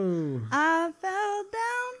 Whoa. I fell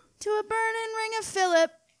down to a burning ring of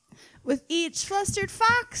Philip with each flustered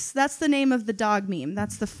fox. That's the name of the dog meme.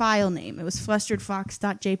 That's the file name. It was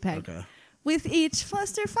flusteredfox.jpg. Okay. With each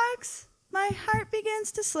flustered fox, my heart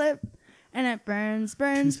begins to slip, and it burns.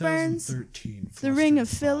 2013. The ring of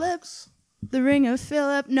Philip. The ring of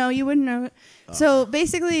Philip. No, you wouldn't know it. So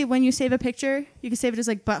basically, when you save a picture, you can save it as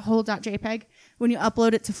like butthole.jpg. When you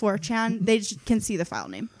upload it to 4chan, they can see the file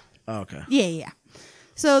name. Oh, okay. Yeah.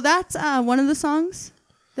 So that's one of the songs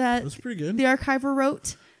that That's pretty good. the archiver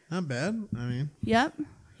wrote. Not bad. I mean.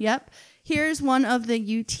 Yep. Here's one of the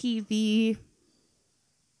UTV.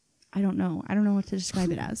 I don't know what to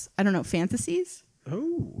describe it as. I don't know. Fantasies?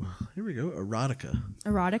 Oh, here we go.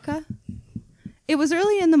 Erotica? It was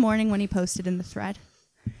early in the morning when he posted in the thread.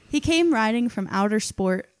 He came riding from outer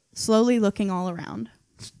sport, slowly looking all around.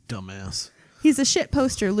 Dumbass. He's a shit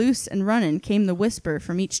poster, loose and runnin', came the whisper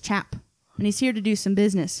from each chap. And he's here to do some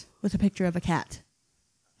business with a picture of a cat.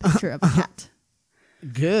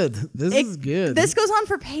 Good. This is good. This goes on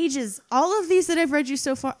for pages. All of these that I've read you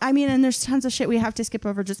so far. I mean, and there's tons of shit we have to skip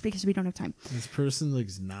over just because we don't have time. This person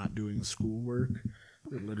is not doing schoolwork.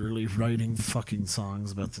 They're literally writing fucking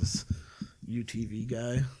songs about this UTV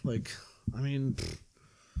guy. Like, I mean.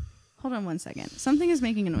 Hold on one second. Something is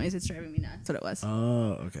making a noise. It's driving me nuts. That's what it was.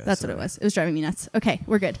 Oh, okay. That's what it was. It was driving me nuts. Okay,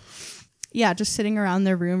 we're good. Yeah, just sitting around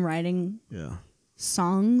their room writing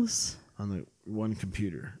songs. On the one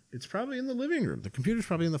computer. It's probably in the living room. The computer's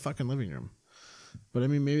probably in the fucking living room. But I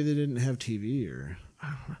mean, maybe they didn't have TV or I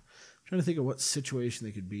don't know. I'm trying to think of what situation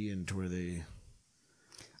they could be in to where they.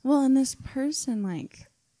 Well, and this person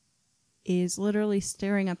is literally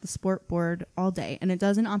staring at the sport board all day, and it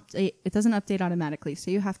doesn't update. It doesn't update automatically,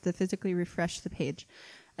 so you have to physically refresh the page,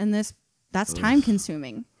 and that's time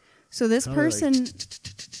consuming. So this person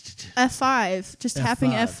F5 just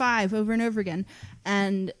tapping F5 over and over again,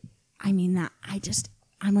 and I mean that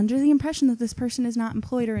I'm under the impression that this person is not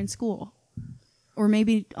employed or in school, or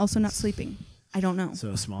maybe also not sleeping. I don't know.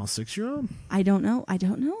 So a small 6-year-old? I don't know.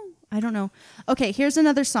 Okay, here's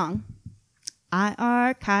another song. I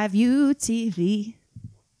archive UTV.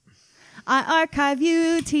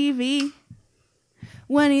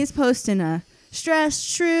 When he's posting a stressed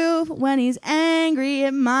shrew. When he's angry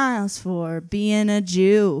at Miles for being a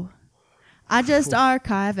Jew. I just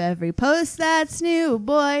archive every post that's new.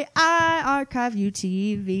 Boy, I archive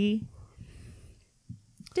UTV.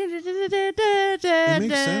 It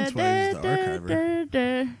makes sense why he's the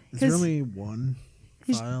archiver. Is there only one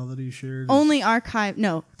file that he shared? Only archive.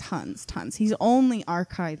 No, tons. He's only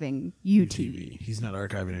archiving UTV. He's not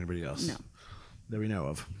archiving anybody else. No. That we know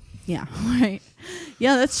of. Yeah, right.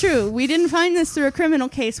 Yeah, that's true. We didn't find this through a criminal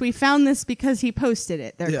case. We found this because he posted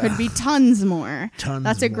it. There could be tons more.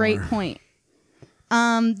 That's a great point.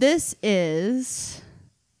 This is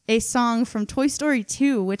a song from Toy Story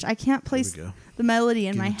 2, which I can't place the melody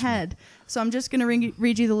in my head. So I'm just going to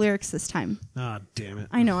read you the lyrics this time. Ah, damn it.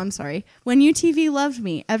 I know, I'm sorry. When UTV loved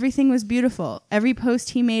me, everything was beautiful. Every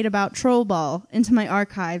post he made about troll ball into my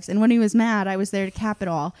archives. And when he was mad, I was there to cap it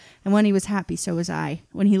all. And when he was happy, so was I.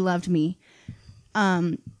 When he loved me.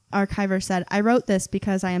 Archiver said, I wrote this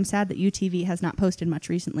because I am sad that UTV has not posted much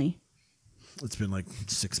recently. It's been like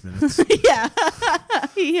 6 minutes. Yeah.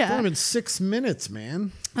 It's only been 6 minutes,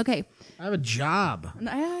 man. Okay. I have a job.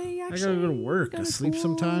 I gotta go to work. I sleep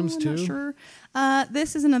sometimes too. Sure.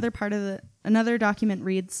 This is another part of the document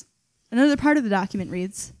reads.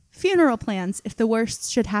 Funeral plans if the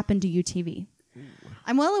worst should happen to UTV. Ooh.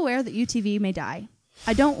 I'm well aware that UTV may die.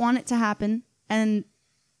 I don't want it to happen, and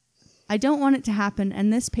I don't want it to happen,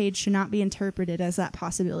 and this page should not be interpreted as that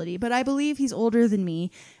possibility. But I believe he's older than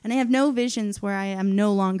me, and I have no visions where I am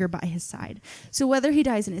no longer by his side. So whether he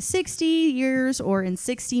dies in his 60 years or in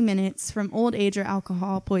 60 minutes from old age or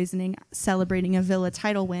alcohol poisoning, celebrating a Villa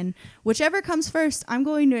title win, whichever comes first, I'm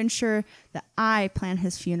going to ensure that I plan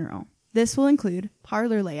his funeral. This will include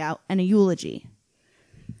parlor layout and a eulogy.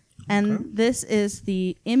 And this is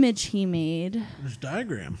the image he made. There's a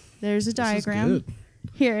diagram. There's a diagram. This is good.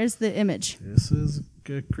 Here is the image. This is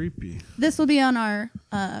creepy. This will be on our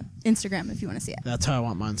Instagram if you want to see it. That's how I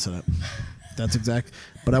want mine set up. That's exact.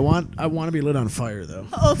 But I want to be lit on fire though.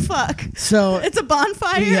 Oh fuck! So it's a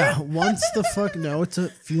bonfire. Yeah. Once the fuck no, it's a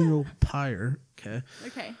funeral pyre. Okay.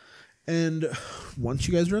 Okay. And once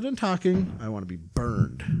you guys are done talking, I want to be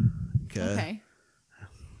burned. Okay.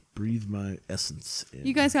 Breathe my essence in.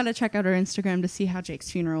 You guys got to check out our Instagram to see how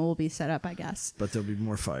Jake's funeral will be set up, I guess. But there'll be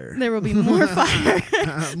more fire. There will be more fire.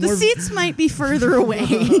 The seats might be further away.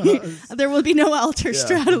 There will be no altar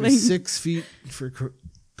straddling. 6 feet for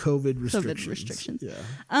COVID restrictions.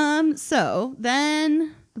 Yeah. So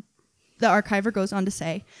then the archiver goes on to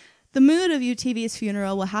say, the mood of UTV's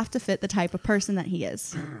funeral will have to fit the type of person that he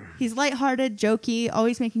is. He's lighthearted, jokey,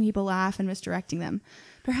 always making people laugh and misdirecting them.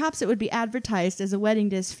 Perhaps it would be advertised as a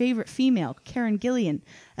wedding to his favorite female, Karen Gillian,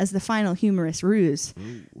 as the final humorous ruse.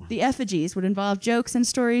 Ooh. The effigies would involve jokes and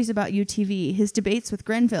stories about UTV, his debates with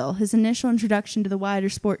Grenville, his initial introduction to the wider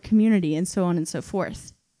sport community, and so on and so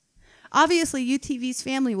forth. Obviously, UTV's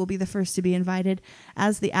family will be the first to be invited,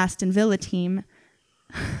 as the Aston Villa team,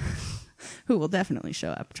 who will definitely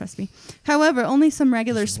show up, trust me. However, only some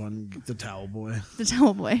regular... The towel boy. The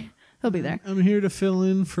towel boy. He'll be there. I'm here to fill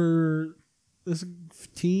in for... this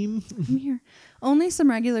team. I'm here. Only some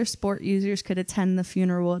regular sport users could attend the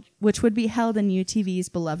funeral, which would be held in UTV's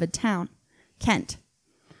beloved town, Kent.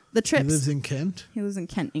 The trips. He lives in Kent? He lives in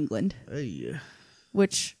Kent, England. Hey.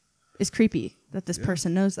 Which is creepy that this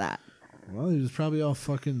person knows that. Well, he was probably all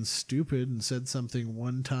fucking stupid and said something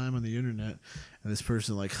one time on the internet, and this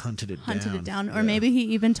person like hunted it down. Or maybe he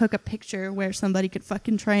even took a picture where somebody could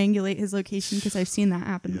fucking triangulate his location, because I've seen that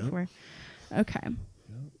happen before. Okay.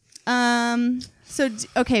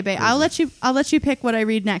 Okay, babe, I'll let you pick what I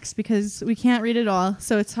read next, because we can't read it all,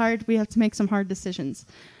 so it's hard. We have to make some hard decisions.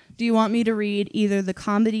 Do you want me to read either the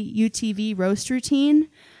comedy UTV roast routine,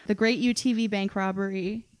 the great UTV bank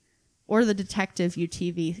robbery, or the detective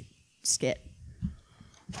UTV skit?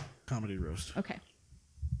 Comedy roast. Okay.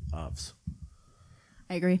 Ovs.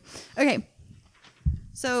 I agree. Okay.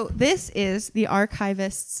 So this is the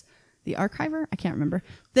archivist's, the archiver? I can't remember.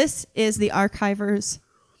 This is the archiver's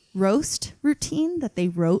roast routine that they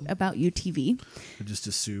wrote about UTV. I just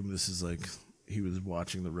assume this is like he was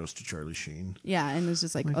watching the roast of Charlie Sheen. Yeah, and it was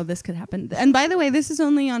just like, oh, this could happen. And by the way, this is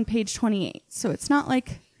only on page 28, so it's not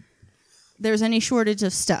like there's any shortage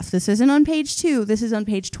of stuff. This isn't on page 2. This is on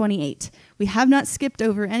page 28. We have not skipped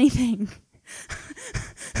over anything.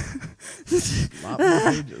 Lot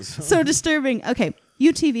more pages. So disturbing. Okay,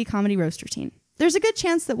 UTV comedy roast routine. There's a good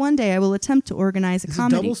chance that one day I will attempt to organize a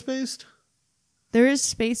comedy. Is it double spaced? There is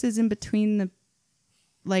spaces in between the,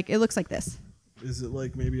 like, it looks like this. Is it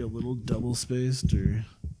like maybe a little double spaced or?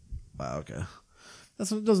 Wow, okay.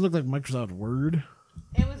 It doesn't look like Microsoft Word.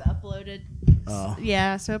 It was uploaded. Oh.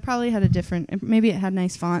 Yeah, so it probably had a different, maybe it had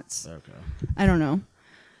nice fonts. Okay. I don't know.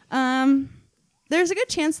 There's a good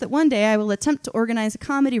chance that one day I will attempt to organize a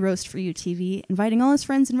comedy roast for UTV, inviting all his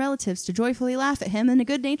friends and relatives to joyfully laugh at him in a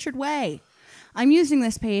good-natured way. I'm using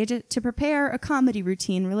this page to prepare a comedy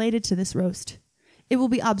routine related to this roast. It will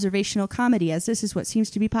be observational comedy, as this is what seems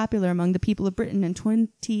to be popular among the people of Britain in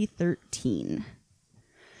 2013.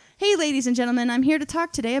 Hey, ladies and gentlemen, I'm here to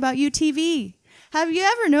talk today about UTV. Have you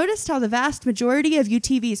ever noticed how the vast majority of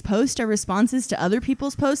UTV's posts are responses to other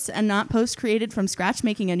people's posts and not posts created from scratch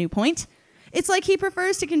making a new point? It's like he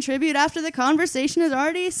prefers to contribute after the conversation has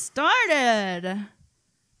already started.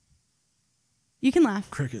 You can laugh.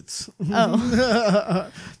 Crickets. Oh.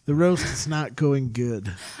 The roast is not going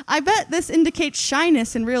good. I bet this indicates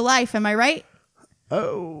shyness in real life, am I right?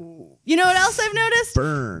 Oh. You know what else I've noticed?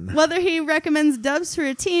 Burn. Whether he recommends dubs for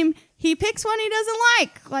a team, he picks one he doesn't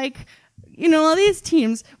like. Like, you know, all these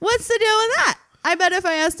teams. What's the deal with that? I bet if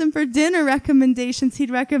I asked him for dinner recommendations, he'd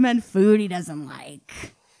recommend food he doesn't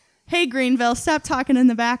like. Hey, Greenville, stop talking in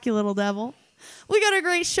the back, you little devil. We got a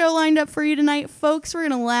great show lined up for you tonight, folks. We're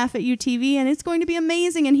going to laugh at UTV, and it's going to be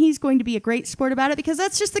amazing, and he's going to be a great sport about it because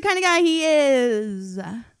that's just the kind of guy he is.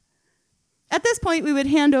 At this point, we would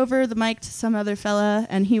hand over the mic to some other fella,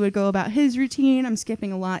 and he would go about his routine. I'm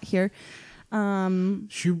skipping a lot here.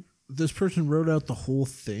 This person wrote out the whole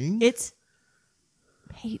thing? It's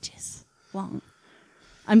pages long.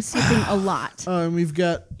 I'm skipping a lot. And we've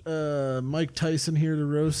got Mike Tyson here to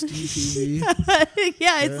roast UTV.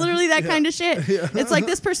 Yeah, it's literally that kind of shit. Yeah. It's like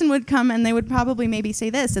this person would come and they would probably maybe say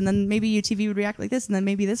this, and then maybe UTV would react like this, and then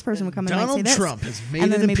maybe this person would come and might say this. Donald Trump has made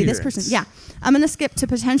and then an maybe appearance. this person. Yeah, I'm gonna skip to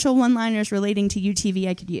potential one-liners relating to UTV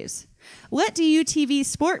I could use. What do UTV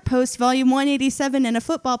Sport Post Volume 187 and a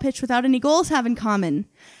football pitch without any goals have in common?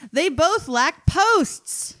 They both lack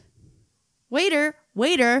posts. Waiter,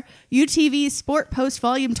 UTV Sport Post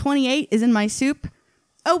Volume 28 is in my soup.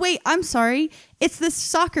 Oh, wait, I'm sorry. It's this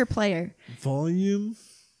soccer player. Volume?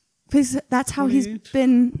 Because that's how 28? he's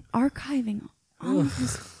been archiving all of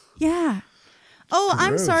his... Yeah. Oh,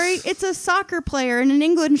 I'm Gross. sorry. It's a soccer player in an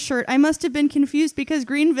England shirt. I must have been confused because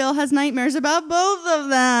Greenville has nightmares about both of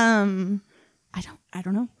them. I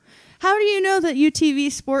don't know. How do you know that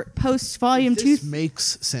UTV Sport Post Volume 2... This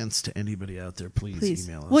makes sense to anybody out there. Please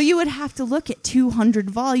email us. Well, you would have to look at 200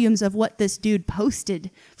 volumes of what this dude posted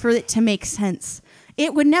for it to make sense.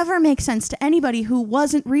 It would never make sense to anybody who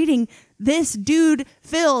wasn't reading this dude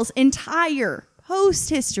Phil's entire post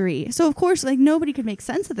history. So, of course, like, nobody could make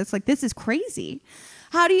sense of this. Like, this is crazy.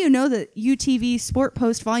 How do you know that UTV Sport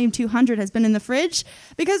Post Volume 200 has been in the fridge?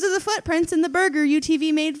 Because of the footprints in the burger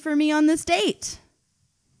UTV made for me on this date.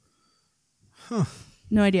 Huh.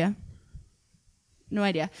 No idea.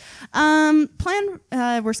 We're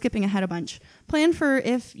skipping ahead a bunch. Plan for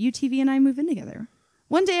if UTV and I move in together.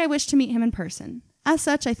 One day I wish to meet him in person. As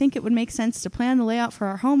such, I think it would make sense to plan the layout for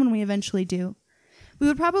our home when we eventually do. We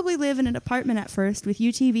would probably live in an apartment at first, with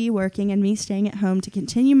UTV working and me staying at home to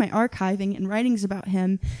continue my archiving and writings about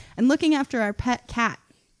him and looking after our pet cat.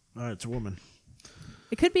 All right, it's a woman.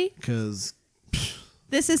 It could be. Because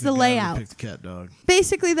this is the layout. Pick the cat dog.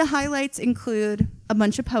 Basically, the highlights include a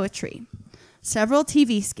bunch of poetry, several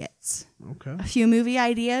TV skits, a few movie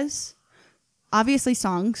ideas, obviously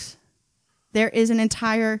songs. There is an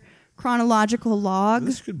entire chronological log.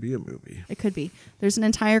 This could be a movie. It could be. There's an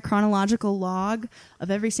entire chronological log of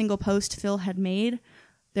every single post Phil had made.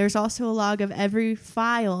 There's also a log of every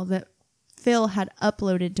file that Phil had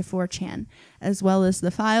uploaded to 4chan, as well as the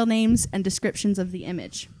file names and descriptions of the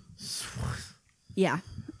image. Yeah.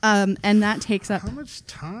 And that takes up... How much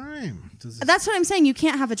time does it... That's what I'm saying. You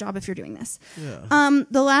can't have a job if you're doing this. Yeah.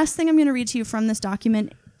 The last thing I'm going to read to you from this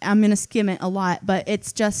document, I'm going to skim it a lot, but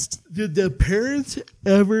it's just... Did the parents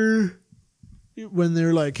ever, when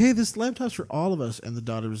they're like, hey, this laptop's for all of us, and the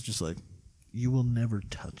daughter was just like, you will never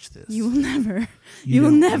touch this. You will never. You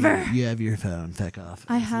will never. You have your phone. Feck off.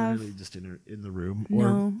 I It's have... literally just in the room.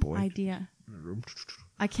 No or idea. In a room.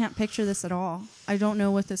 I can't picture this at all. I don't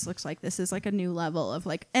know what this looks like. This is like a new level of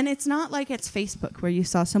like, and it's not like it's Facebook where you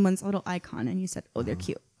saw someone's little icon and you said, oh, they're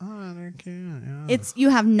cute. Oh, they're cute. Yeah. It's, you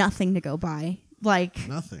have nothing to go by. Like,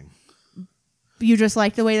 nothing. You just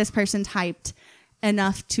like the way this person typed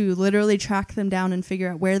enough to literally track them down and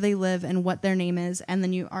figure out where they live and what their name is. And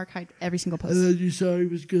then you archived every single post. And then you saw he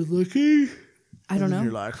was good looking. I don't know.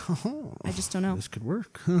 You're like, oh, I just don't know. This could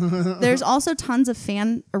work. There's also tons of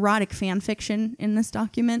erotic fan fiction in this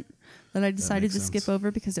document that I decided to skip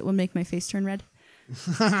over because it will make my face turn red.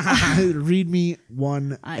 Read me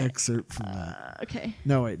one excerpt from that. Okay.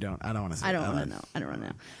 No, wait, don't. I don't want to say I don't want to know. I don't want to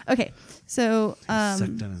know. Okay, so...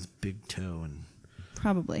 sucked on his big toe and...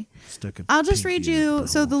 Probably. Stuck a I'll just read pinky in you...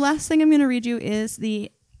 his So butthole. the last thing I'm going to read you is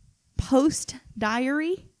the post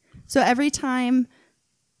diary. So every time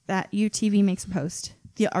that UTV makes a post,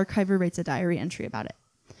 the archiver writes a diary entry about it.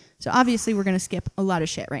 So obviously we're going to skip a lot of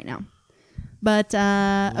shit right now. But,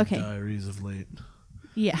 okay. Diaries of late.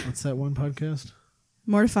 Yeah. What's that one podcast?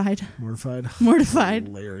 Mortified. Mortified.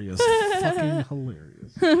 Hilarious. Fucking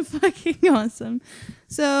hilarious. Fucking awesome.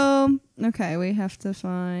 So, okay, we have to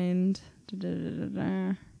find...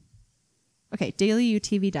 Okay, daily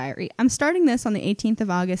UTV diary. I'm starting this on the 18th of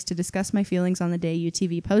August to discuss my feelings on the day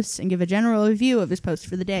UTV posts and give a general review of his post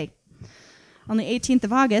for the day. On the 18th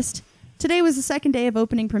of August, today was the second day of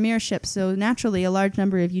opening premiership, so naturally a large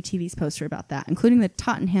number of UTV's posts were about that, including the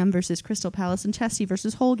Tottenham versus Crystal Palace and Chelsea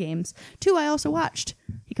versus Hull games. 2 I also watched.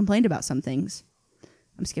 He complained about some things.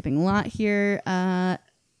 I'm skipping a lot here.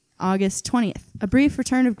 August 20th. A brief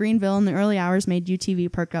return of Greenville in the early hours made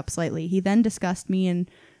UTV perk up slightly. He then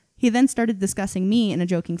started discussing me in a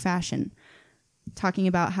joking fashion, talking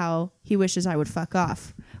about how he wishes I would fuck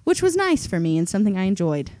off, which was nice for me and something I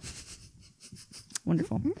enjoyed.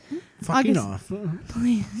 Wonderful. Fucking off.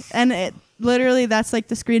 Please. And it literally, that's like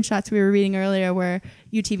the screenshots we were reading earlier where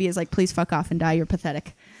UTV is like, please fuck off and die, you're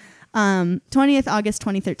pathetic. 20th August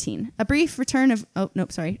 2013. A brief return of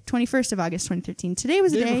 21st of August 2013. Today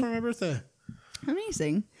was a day before my birthday.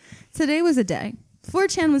 Amazing. Today was a day.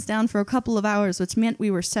 4chan was down for a couple of hours, which meant we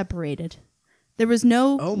were separated. There was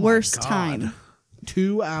no Oh my worse God. time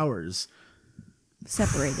 2 hours.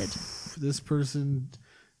 separated. This person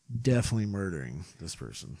definitely murdering this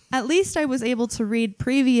person. At least I was able to read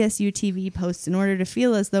previous UTV posts in order to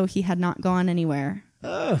feel as though he had not gone anywhere.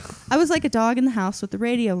 I was like a dog in the house with the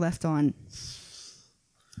radio left on.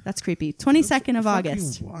 That's creepy. 22nd of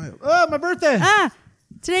August. Wild. Oh, my birthday.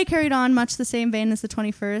 Today carried on much the same vein as the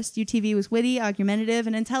 21st. UTV was witty, argumentative,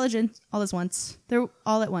 and intelligent all at once.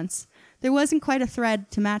 There wasn't quite a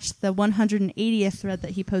thread to match the 180th thread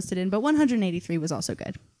that he posted in, but 183 was also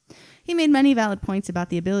good. He made many valid points about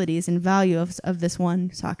the abilities and value of this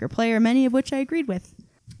one soccer player, many of which I agreed with.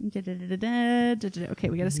 Okay,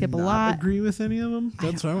 we got to skip a lot. Agree with any of them?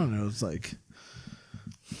 That's what I want to know. It's like,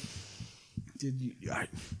 did you?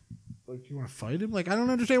 You want to fight him? Like, I don't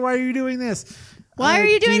understand. Why are you doing this? Why are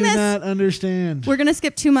you doing this? I do not understand. We're gonna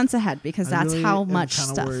skip 2 months ahead because that's how much I'm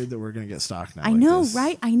stuff. kind of worried that we're gonna get stalked now. I know,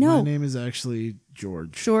 right? I know. My name is actually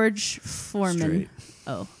George. George Foreman. Straight.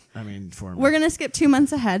 Oh. Foreman. We're going to skip 2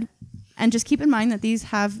 months ahead, and just keep in mind that these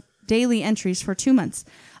have daily entries for 2 months.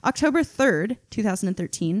 October 3rd,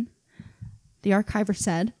 2013, the archiver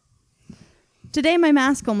said, "Today my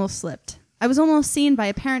mask almost slipped. I was almost seen by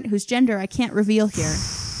a parent whose gender I can't reveal here,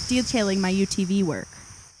 detailing my UTV work.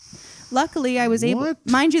 Luckily, I was able... What?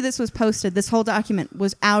 Mind you, this was posted. This whole document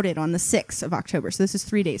was outed on the 6th of October, so this is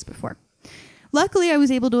 3 days before. Luckily, I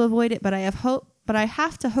was able to avoid it, but I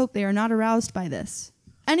have to hope they are not aroused by this.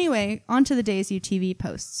 Anyway, on to the day's UTV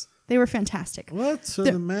posts. They were fantastic. What? So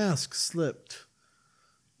the mask slipped.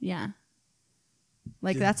 Yeah.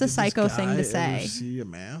 Like, that's a psycho thing to say. Ever see a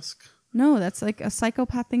mask? No, that's like a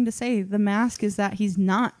psychopath thing to say. The mask is that he's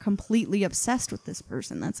not completely obsessed with this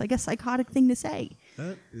person. That's like a psychotic thing to say.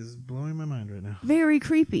 That is blowing my mind right now. Very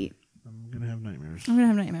creepy. I'm going to have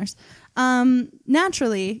nightmares.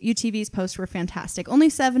 Naturally, UTV's posts were fantastic. Only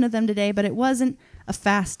 7 of them today, but it wasn't a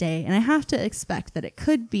fast day, and I have to expect that it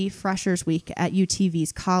could be Freshers Week at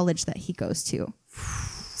UTV's college that he goes to.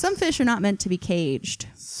 Some fish are not meant to be caged.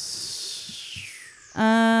 So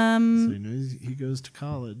he knows he goes to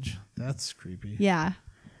college. That's creepy. Yeah.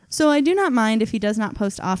 So I do not mind if he does not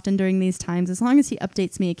post often during these times, as long as he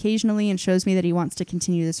updates me occasionally and shows me that he wants to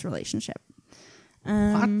continue this relationship.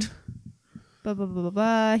 What?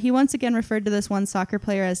 He once again referred to this one soccer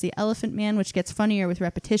player as the Elephant Man, which gets funnier with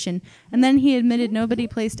repetition, and then he admitted nobody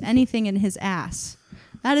placed anything in his ass.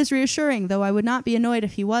 That is reassuring, though I would not be annoyed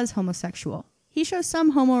if he was homosexual. He shows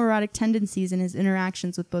some homoerotic tendencies in his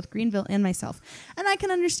interactions with both Greenville and myself, and I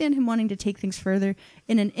can understand him wanting to take things further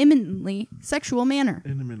in an imminently sexual manner.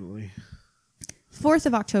 4th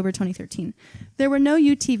of October 2013. There were no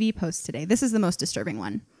UTV posts today. This is the most disturbing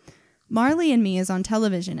one. Marley and Me is on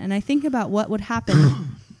television, and I think about what would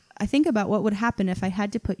happen. If I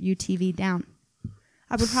had to put UTV down.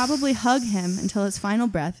 I would probably hug him until his final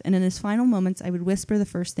breath, and in his final moments, I would whisper the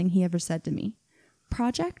first thing he ever said to me.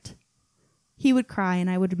 Project? He would cry, and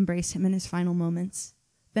I would embrace him in his final moments.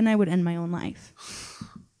 Then I would end my own life.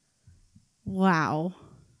 Wow.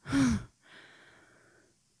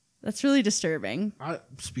 That's really disturbing. I'm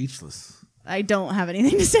speechless. I don't have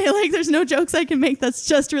anything to say. Like, there's no jokes I can make. That's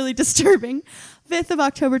just really disturbing. 5th of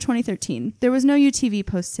October 2013. There was no UTV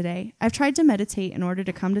post today. I've tried to meditate in order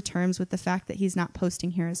to come to terms with the fact that he's not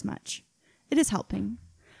posting here as much. It is helping.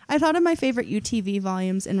 I thought of my favorite UTV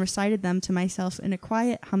volumes and recited them to myself in a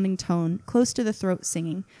quiet, humming tone, close to the throat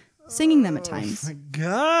singing them at times. Oh my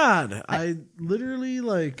God. I literally,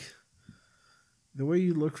 like, the way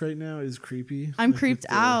you look right now is creepy. I'm creeped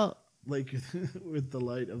out. Like, with the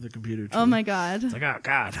light of the computer. Oh my God. It's like, oh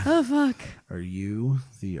God. Oh fuck. Are you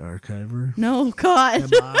the archiver? No, God. Am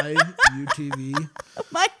I UTV? Oh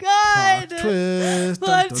my God. Plot twist.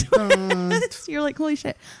 Plot Dun, dun, dun. twist. You're like, holy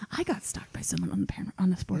shit. I got stalked by someone on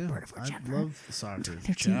the sport board of our I channel. love soccer.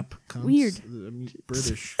 13. Chap comes, Weird.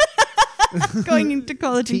 British. Going into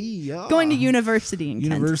college. Going to university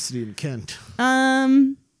in Kent.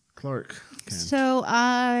 Clark. Kent. So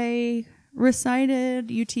I recited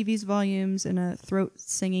UTV's volumes in a throat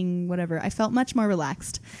singing whatever. I felt much more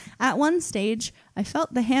relaxed. At one stage, I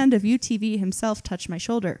felt the hand of UTV himself touch my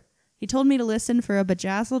shoulder. He told me to listen for a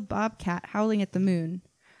bejazzled bobcat howling at the moon.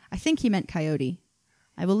 I think he meant coyote.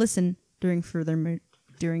 I will listen during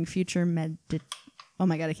future Oh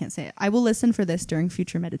my God, I can't say it. I will listen for this during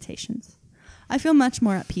future meditations. I feel much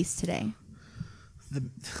more at peace today.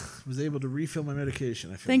 Was able to refill my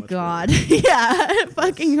medication. I feel Thank much God. better. Yeah, I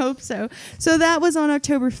fucking hope so. So that was on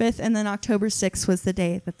October 5th, and then October 6th was the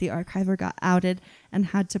day that the archiver got outed and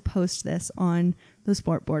had to post this on the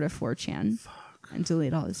sport board of 4chan. Fuck. and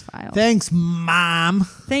delete all his files. Thanks, Mom.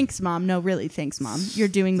 Thanks, Mom. No, really, thanks, Mom. You're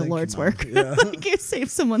doing the Thank you, Lord's Mom. work. Yeah. Like you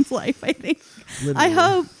saved someone's life, I think. Literally. I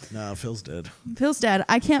hope. No, Phil's dead. Phil's dead.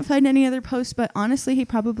 I can't find any other posts, but honestly, he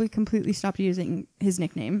probably completely stopped using his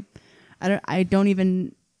nickname. I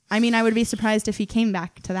would be surprised if he came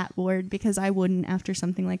back to that word because I wouldn't after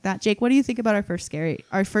something like that. Jake, what do you think about our first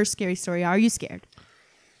scary story? Are you scared?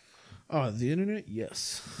 Oh, the internet?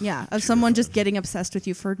 Yes. Yeah, of someone just getting obsessed with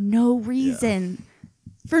you for no reason.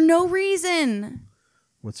 Yeah. For no reason.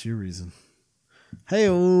 What's your reason?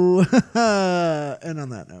 Hey-oh. And on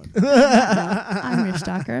that note. I'm your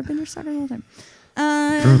stalker. I've been your stalker the whole time.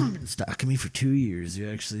 You've been stalking me for 2 years. You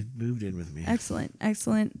actually moved in with me.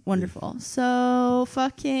 Excellent. Wonderful. So,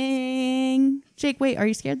 fucking... Jake, wait, are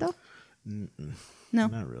you scared, though? Mm-mm. No?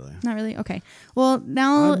 Not really. Not really? Okay. Well,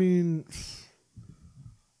 now... I mean...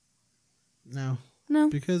 No. No?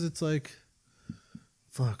 Because it's like...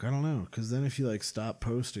 Fuck, I don't know. Because then if you, like, stop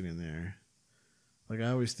posting in there... Like,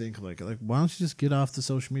 I always think, like, why don't you just get off the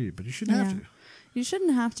social media? But you shouldn't have to. You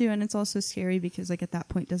shouldn't have to, and it's also scary because, like, at that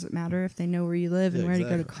point, does it matter if they know where you live and where to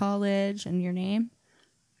go to college and your name?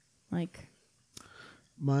 Like...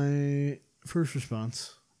 My first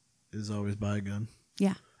response is always buy a gun.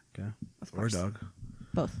 Yeah. Okay. Of course. Or a dog.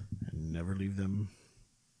 Both. And never leave them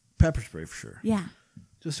pepper spray for sure. Yeah.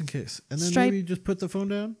 Just in case. And then maybe just put the phone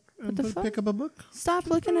down and pick up a book. Stop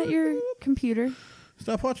looking at your computer.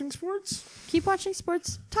 Stop watching sports. Keep watching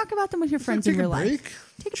sports. Talk about them with your friends in your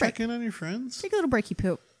life. Take a break. Check in on your friends. Take a little breaky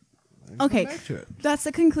poop. Okay, that's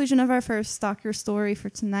the conclusion of our first Stalker story for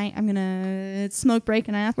tonight. It's smoke break,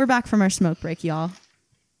 and we're back from our smoke break, y'all.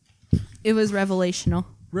 It was revelational.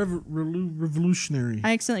 Revolutionary.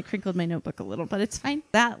 I accidentally crinkled my notebook a little, but it's fine.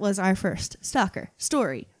 That was our first Stalker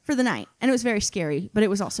story for the night, and it was very scary, but it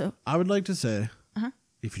was also... I would like to say,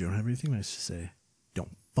 if you don't have anything nice to say,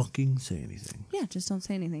 don't fucking say anything. Yeah, just don't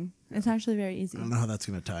say anything. It's actually very easy. I don't know how that's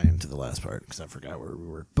going to tie into the last part, because I forgot where we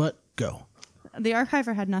were, but go. The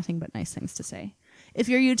archiver had nothing but nice things to say. If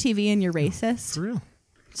you're UTV and you're racist... For real.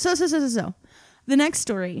 So. The next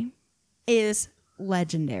story is...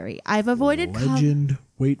 legendary. I've avoided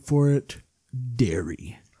wait for it,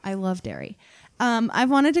 dairy. I love dairy.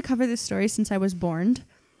 I've wanted to cover this story since I was born.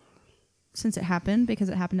 Since it happened, because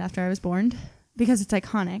it happened after I was born. Because it's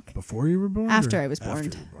iconic. Before you were born? After I was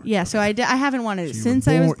born. Yeah, so I haven't wanted it so since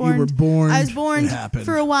I was born. You were born. I was born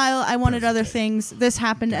for a while. I wanted other things. This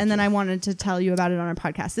happened, and then I wanted to tell you about it on our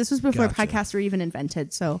podcast. This was before podcasts were even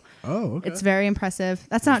invented, so it's very impressive.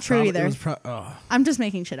 That's not true either. I'm just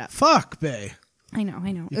making shit up. Fuck, bae. I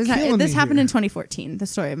know. This happened in 2014, the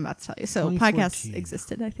story I'm about to tell you. So podcasts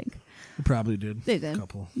existed, I think. They probably did. They did.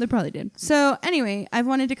 Couple. They probably did. So anyway, I've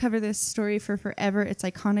wanted to cover this story for forever. It's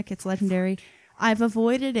iconic. It's legendary. I've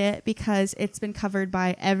avoided it because it's been covered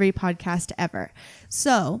by every podcast ever.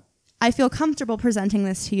 So I feel comfortable presenting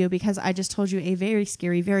this to you because I just told you a very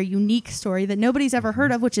scary, very unique story that nobody's ever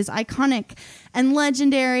heard of, which is iconic and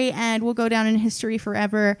legendary and will go down in history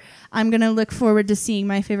forever. I'm going to look forward to seeing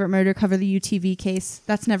my favorite murder cover the UTV case.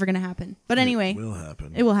 That's never going to happen. But anyway. It will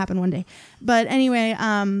happen. It will happen one day. But anyway,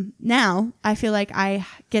 now I feel like I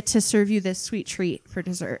get to serve you this sweet treat for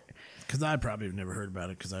dessert. Because I probably have never heard about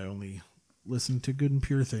it because I only... listen to good and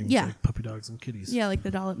pure things like puppy dogs and kitties. Yeah, like the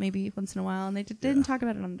dollop maybe once in a while, and they didn't talk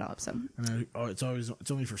about it on the dollop. So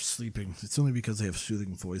it's only for sleeping. It's only because they have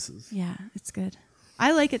soothing voices. Yeah, it's good.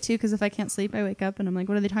 I like it too because if I can't sleep, I wake up and I'm like,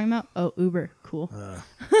 "What are they talking about?" Oh, Uber, cool.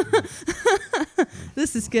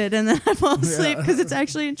 This is good, and then I fall asleep because it's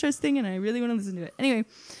actually interesting and I really want to listen to it. Anyway,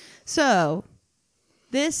 so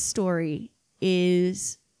this story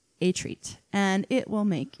is a treat, and it will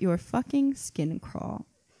make your fucking skin crawl.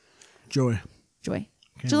 Joy.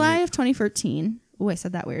 July of 2014. Oh, I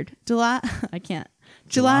said that weird. I can't.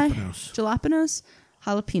 Jalapenos.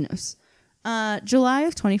 Jalapenos. July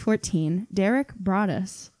of 2014, Derek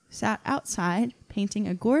Broaddus sat outside painting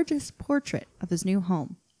a gorgeous portrait of his new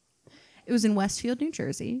home. It was in Westfield, New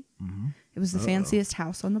Jersey. Mm-hmm. It was the fanciest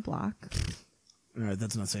house on the block. All right,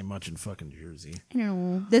 that's not saying much in fucking Jersey. I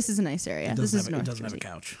know. This is a nice area. This is North Jersey. It doesn't have a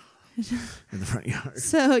couch. In the front yard.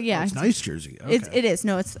 So yeah, it's nice Jersey. Okay. It is.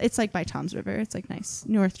 No, it's like by Tom's River. It's like nice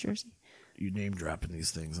North Jersey. You name dropping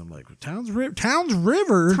these things. I'm like Tom's River.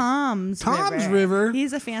 Tom's River.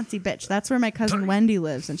 He's a fancy bitch. That's where my cousin Wendy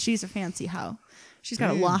lives, and she's a fancy hoe. She's got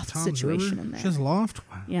a loft situation in there. She has a loft.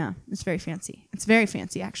 Wow. Yeah, it's very fancy. It's very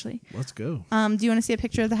fancy actually. Let's go. Do you want to see a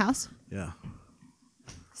picture of the house? Yeah.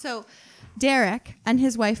 So, Derek and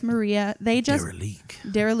his wife Maria, they just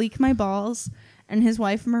Derelique my balls. and his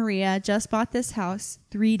wife Maria just bought this house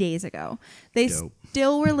 3 days ago. They Dope.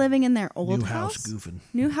 still were living in their old New house goofing.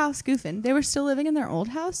 New house goofing. They were still living in their old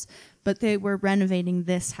house, but they were renovating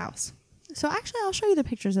this house. So actually, I'll show you the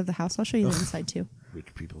pictures of the house. I'll show you the inside too.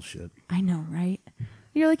 Rich people shit. I know, right?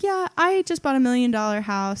 You're like, yeah, I just bought $1 million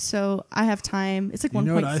house, so I have time. It's like 1.5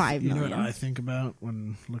 million. You know what I think about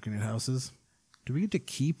when looking at houses? Do we get to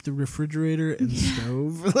keep the refrigerator and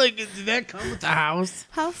stove? Like, did that come with the house?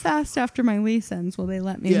 How fast after my lease ends will they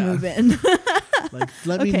let me Yeah. move in? Like,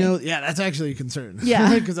 let me Okay. know. Yeah, that's actually a concern.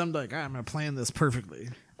 Yeah. Because I'm like, all right, I'm going to plan this perfectly.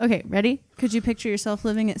 Okay, ready? Could you picture yourself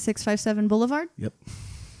living at 657 Boulevard? Yep.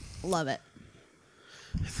 Love it.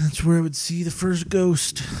 That's where I would see the first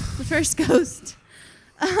ghost. The first ghost.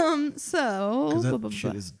 So Because that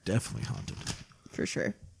shit is definitely haunted. for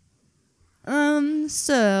sure.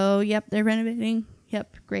 So yep, they're renovating.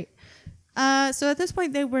 Yep, great. So at this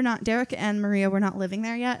point, Derek and Maria were not living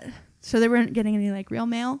there yet, so they weren't getting any like real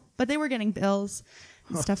mail, but they were getting bills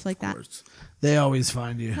and stuff like that. They always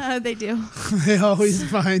find you. They do. They always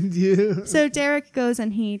find you. So Derek goes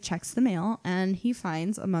and he checks the mail, and he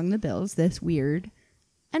finds among the bills this weird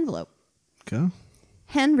envelope, Okay.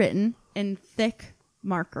 handwritten in thick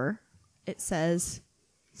marker. It says,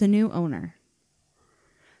 "The new owner."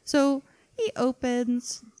 So he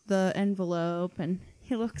opens the envelope and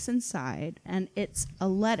he looks inside, and it's a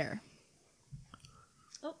letter.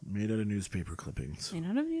 Made out of newspaper clippings. Made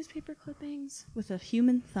out of newspaper clippings with a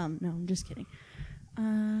human thumb. No, I'm just kidding.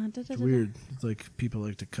 It's weird. It's like people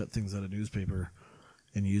like to cut things out of newspaper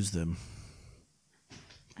and use them.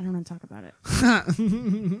 I don't want to talk about it.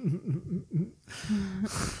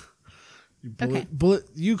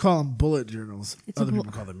 You call them bullet journals. It's a Other bull-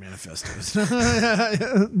 people call them manifestos.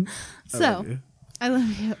 So, I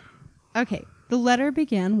love you. Okay, the letter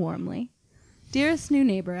began warmly. Dearest new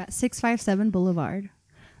neighbor at 657 Boulevard,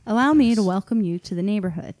 allow me to welcome you to the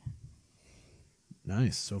neighborhood.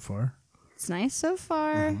 Nice so far. It's nice so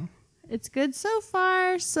far. It's good so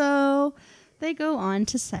far. So they go on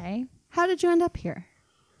to say, how did you end up here?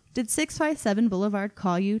 Did 657 Boulevard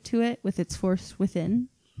call you to it with its force within?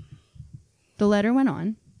 The letter went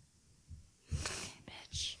on. Okay,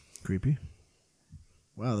 bitch. Creepy.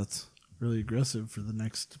 Wow, that's really aggressive for the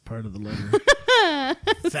next part of the letter.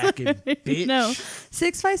 Fucking bitch. No,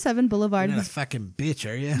 657 Boulevard. You're not a fucking bitch,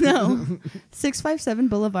 are you? No. 657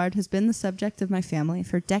 Boulevard has been the subject of my family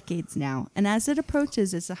for decades now, and as it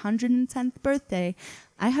approaches its 110th birthday,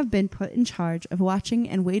 I have been put in charge of watching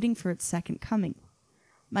and waiting for its second coming.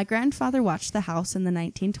 My grandfather watched the house in the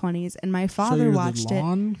 1920s, and my father so you're watched the it.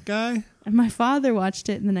 lawn guy? And my father watched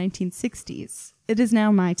it in the 1960s. It is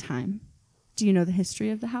now my time. Do you know the history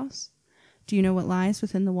of the house? Do you know what lies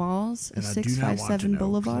within the walls of And I do not want to 657 know.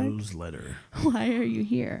 Boulevard? Closed letter. Why are you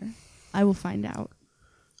here? I will find out.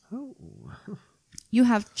 Oh. You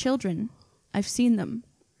have children. I've seen them.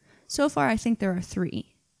 So far, I think there are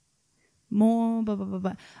 3. More, blah, blah, blah,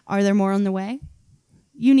 blah. Are there more on the way?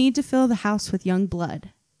 You need to fill the house with young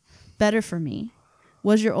blood. Better for me.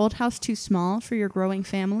 Was your old house too small for your growing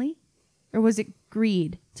family? Or was it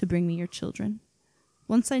greed to bring me your children?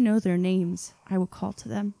 Once I know their names, I will call to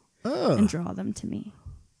them and draw them to me.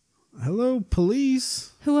 Hello,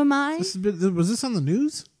 police. Who am I? Was this on the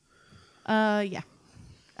news? Yeah.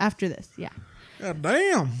 After this, yeah. God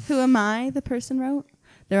damn. Who am I? The person wrote.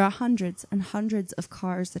 There are hundreds and hundreds of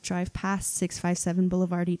cars that drive past 657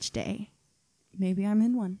 Boulevard each day. Maybe I'm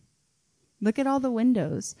in one. Look at all the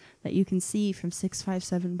windows that you can see from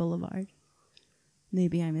 657 Boulevard.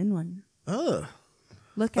 Maybe I'm in one. Ugh.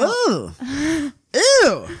 Look out. Ugh.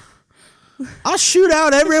 Ew. I'll shoot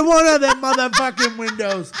out every one of them motherfucking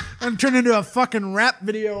windows and turn into a fucking rap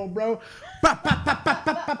video, bro. Pop, pop, pop, pop,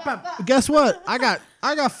 pop, pop, pop. Guess what? I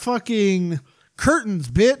got fucking curtains,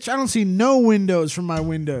 bitch. I don't see no windows from my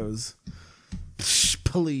windows. Psh,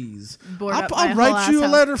 please. Board up my I'll whole write you a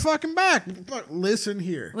ass letter fucking back. Fuck, listen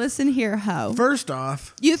here. Listen here, ho. First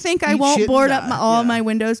off, You think I eat won't shit board and up die. all Yeah. my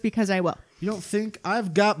windows because I will? You don't think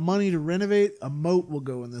I've got money to renovate? A moat will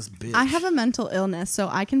go in this bitch. I have a mental illness, so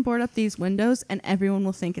I can board up these windows and everyone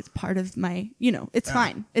will think it's part of my, it's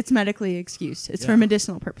fine. It's medically excused. It's for Yeah.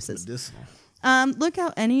 medicinal purposes. medicinal. Look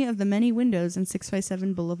out any of the many windows in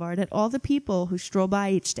 657 Boulevard at all the people who stroll by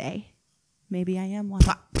each day. Maybe I am one.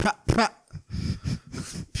 Pop, pop, pop.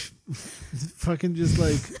 Fucking just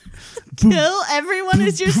like Kill everyone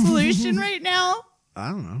is your solution right now? I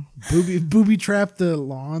don't know. Booby trap the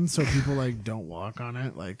lawn so people like don't walk on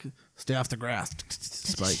it. Like stay off the grass.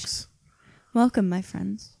 Spikes. Welcome, my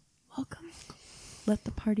friends. Welcome. Let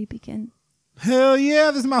the party begin. Hell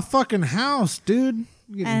yeah, this is my fucking house, dude. I'm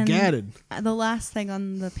getting And gatted. the last thing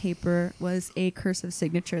on the paper was a cursive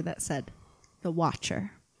signature that said, the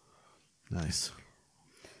Watcher. Nice.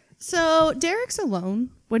 So Derek's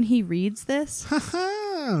alone when he reads this.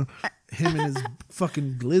 Him and his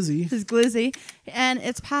fucking glizzy. His glizzy. And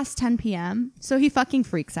it's past 10 p.m. So he fucking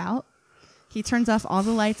freaks out. He turns off all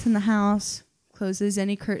the lights in the house, closes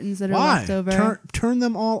any curtains that are left over. Turn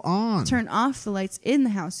them all on. Turn off the lights in the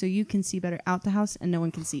house so you can see better out the house and no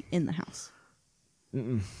one can see in the house.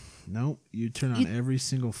 Nope. You turn on every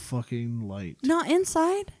single fucking light. Not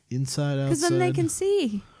inside. Inside, outside. Because then they can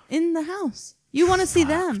see in the house. You want to see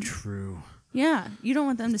them. True. Yeah. You don't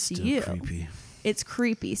want them to see Still you. Creepy. It's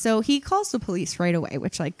creepy. So he calls the police right away,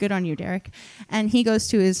 which, like, good on you, Derek. And he goes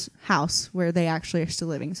to his house where they actually are still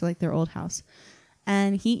living. So, like, their old house.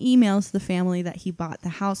 And he emails the family that he bought the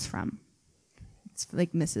house from. It's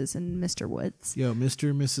like Mrs. and Mr. Woods. Yo, Mr.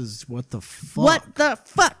 and Mrs. What the fuck? What the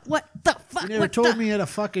fuck? What the fuck? You never told me you had a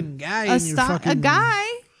fucking guy in your fucking... A guy?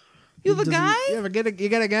 You have a guy? You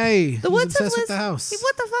got a guy. The Woods have lived lived... the house.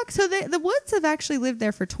 What the fuck? So the Woods have actually lived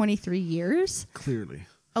there for 23 years. Clearly.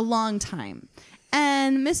 A long time.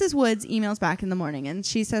 And Mrs. Woods emails back in the morning, and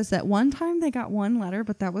she says that one time they got one letter,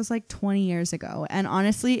 but that was like 20 years ago. And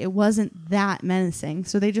honestly, it wasn't that menacing,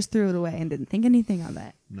 so they just threw it away and didn't think anything of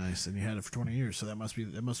it. Nice, and you had it for 20 years, so that must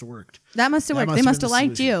have worked. That must have worked. They must have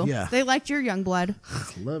liked you. Yeah. They liked your young blood.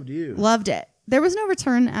 Loved you. Loved it. There was no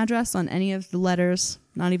return address on any of the letters,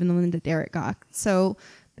 not even the one that Derek got. So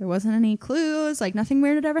there wasn't any clues, like nothing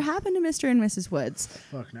weird had ever happened to Mr. and Mrs. Woods.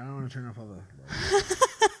 Fuck, now I want to turn off all the...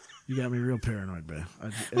 You got me real paranoid, babe.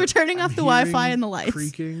 We're turning off the Wi-Fi and the lights.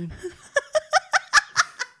 Creaking.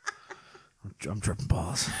 I'm tripping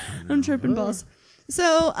balls. I'm tripping balls.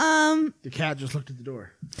 So, the cat just looked at the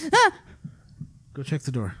door. Go check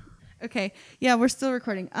the door. Okay. Yeah, we're still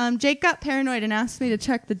recording. Jake got paranoid and asked me to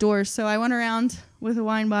check the doors, so I went around with a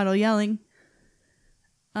wine bottle yelling.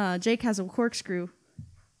 Jake has a corkscrew,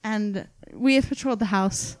 and we have patrolled the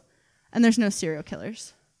house, and there's no serial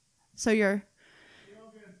killers. So you're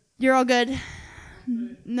all good.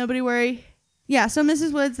 Nobody worry. Yeah, so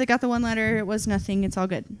Mrs. Woods, they got the one letter. It was nothing. It's all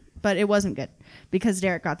good. But it wasn't good because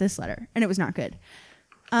Derek got this letter, and it was not good.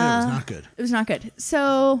 It was not good. It was not good.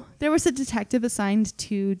 So there was a detective assigned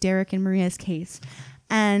to Derek and Maria's case,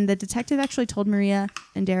 and the detective actually told Maria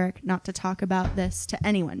and Derek not to talk about this to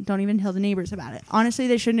anyone. Don't even tell the neighbors about it. Honestly,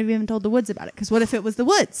 they shouldn't have even told the Woods about it, because what if it was the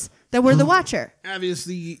Woods that were the Watcher?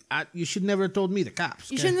 Obviously, you should never have told me, the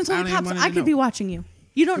cops. You shouldn't have told the cops. I could know. be watching you.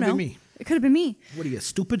 You don't know. Me. It could have been me. What are you,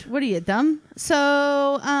 stupid? What are you, dumb?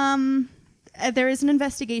 So, there is an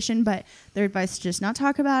investigation, but they're advised to just not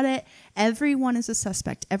talk about it. Everyone is a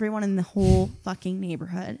suspect. Everyone in the whole fucking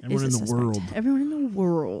neighborhood is a suspect. World. Everyone in the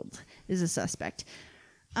world is a suspect.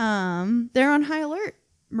 They're on high alert.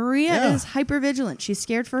 Maria is hyper vigilant. She's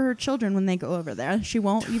scared for her children when they go over there. She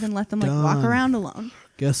won't even let them walk around alone.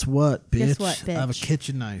 Guess what, bitch? Guess what, bitch? I have a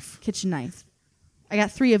kitchen knife. Kitchen knife. I got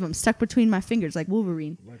 3 of them stuck between my fingers like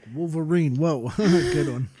Wolverine. Like Wolverine. Whoa. Good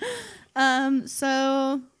one.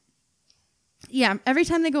 So yeah, every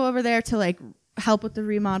time they go over there to like help with the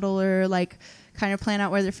remodel or like kind of plan out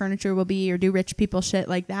where their furniture will be or do rich people shit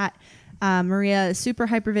like that, Maria is super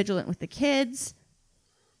hyper vigilant with the kids.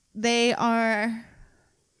 They are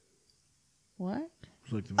what?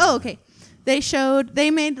 Oh, okay.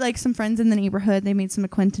 They made like some friends in the neighborhood. They made some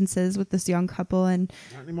acquaintances with this young couple, and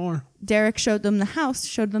not anymore. Derek showed them the house,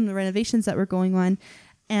 showed them the renovations that were going on,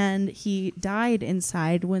 and he died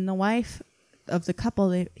inside when the wife of the couple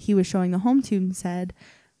that he was showing the home to said,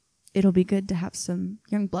 "It'll be good to have some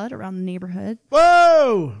young blood around the neighborhood."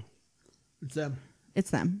 Whoa! It's them. It's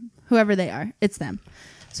them. Whoever they are, it's them.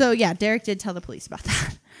 So yeah, Derek did tell the police about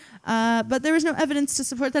that. But there was no evidence to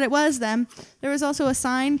support that it was them. There was also a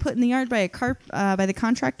sign put in the yard by by the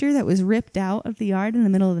contractor that was ripped out of the yard in the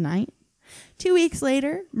middle of the night. 2 weeks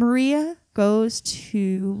later, Maria goes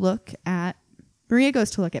to look at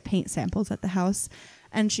paint samples at the house,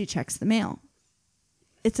 and she checks the mail.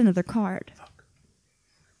 It's another card.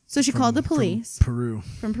 So she called the police. From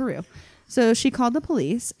Peru. So she called the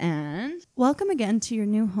police and welcome again to your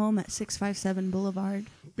new home at 657 Boulevard.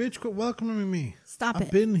 Bitch, quit welcoming me. Stop it.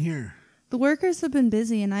 I've been here. The workers have been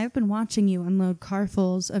busy, and I have been watching you unload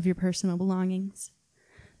carfuls of your personal belongings.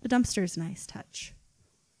 The dumpster's a nice touch.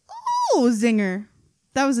 Oh, zinger.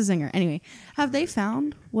 That was a zinger. Anyway, have they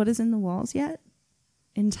found what is in the walls yet?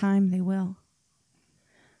 In time, they will.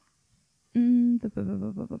 Well,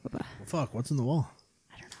 fuck, what's in the wall?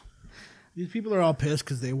 I don't know. These people are all pissed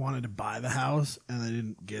because they wanted to buy the house, and they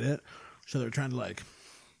didn't get it. So they're trying to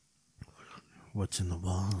what's in the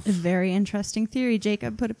walls? A very interesting theory,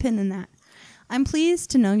 Jacob. Put a pin in that. I'm pleased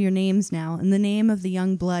to know your names now and the name of the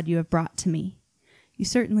young blood you have brought to me. You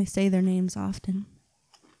certainly say their names often.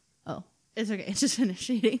 Oh, It's okay. It's just finished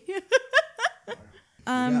eating. You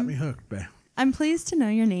got me hooked, babe. I'm pleased to know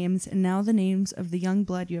your names and now the names of the young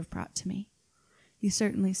blood you have brought to me. You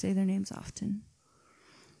certainly say their names often.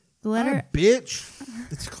 The letter... bitch.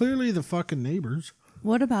 It's clearly the fucking neighbors.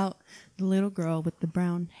 What about the little girl with the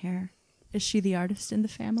brown hair? Is she the artist in the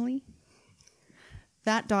family?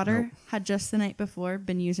 That daughter had just the night before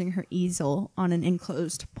been using her easel on an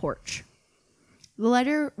enclosed porch. The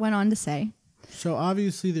letter went on to say... So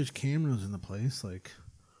obviously there's cameras in the place, like...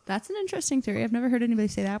 That's an interesting theory. I've never heard anybody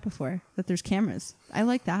say that before, that there's cameras. I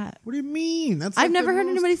like that. What do you mean? That's I've never heard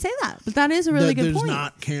anybody say that, but that is a really good point. There's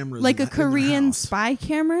not cameras like in a Korean house. spy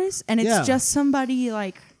cameras, and it's just somebody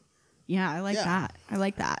like... Yeah, I like Yeah. that. I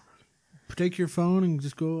like that. Take your phone and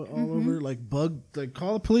just go all over, like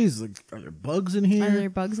call the police. Like, are there bugs in here? Are there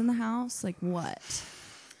bugs in the house? Like what?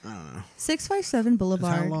 I don't know. 657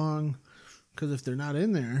 Boulevard. How long? Because if they're not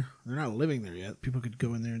in there, they're not living there yet. People could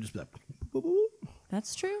go in there and just be like, boop, boop, boop.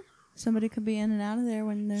 That's true. Somebody could be in and out of there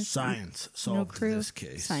when there's Science no solved crew. this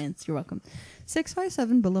case. Science, you're welcome.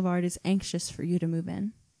 657 Boulevard is anxious for you to move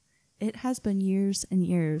in. It has been years and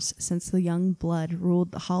years since the young blood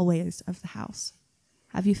ruled the hallways of the house.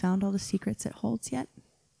 Have you found all the secrets it holds yet?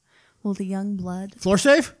 Will the young blood... Floor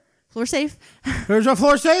safe? Floor safe. There's a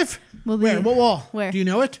floor safe? Will the- Where? What wall? Where? Do you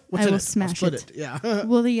know it? What's I in will it? smash I'll split it. Yeah.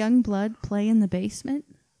 Will the young blood play in the basement?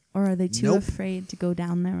 Or are they too Nope. afraid to go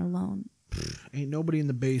down there alone? Ain't nobody in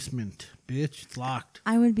the basement, bitch. It's locked.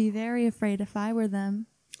 I would be very afraid if I were them.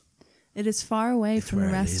 It is far away It's from the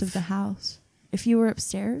where I rest live. of the house. If you were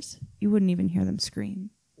upstairs, you wouldn't even hear them scream.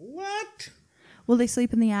 What? Will they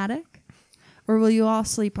sleep in the attic? Or will you all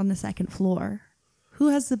sleep on the second floor? Who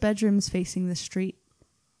has the bedrooms facing the street?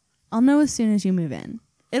 I'll know as soon as you move in.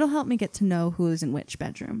 It'll help me get to know who is in which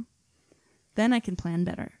bedroom. Then I can plan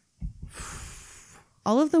better.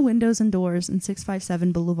 All of the windows and doors in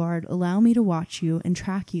 657 Boulevard allow me to watch you and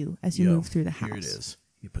track you as you move through the house. Here it is.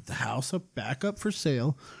 You put the house back up for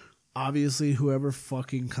sale. Obviously, whoever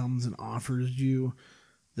fucking comes and offers you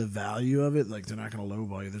the value of it, like they're not going to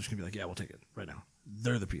lowball you. They're just going to be like, yeah, we'll take it right now.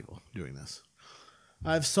 They're the people doing this.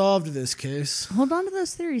 I've solved this case. Hold on to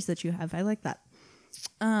those theories that you have. I like that.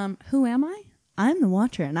 Who am I? I'm the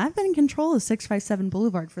Watcher, and I've been in control of 657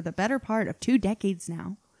 Boulevard for the better part of 2 decades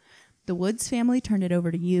now. The Woods family turned it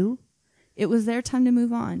over to you. It was their time to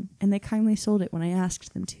move on, and they kindly sold it when I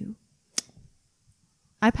asked them to.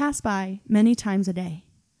 I pass by many times a day.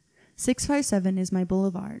 657 is my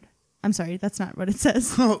boulevard. I'm sorry, that's not what it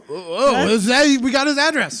says. We got his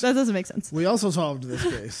address. That doesn't make sense. We also solved this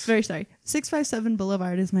case. Very sorry. 657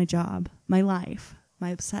 Boulevard is my job, my life, my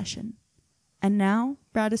obsession. And now,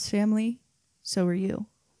 Bradis family, so are you.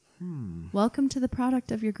 Welcome to the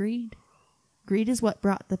product of your greed. Greed is what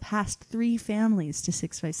brought the past 3 families to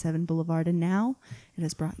 657 Boulevard, and now it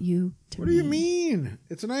has brought you to What do you mean?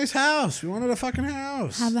 It's a nice house. We wanted a fucking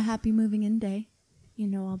house. Have a happy moving in day. You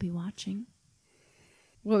know I'll be watching.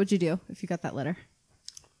 What would you do if you got that letter?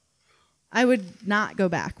 I would not go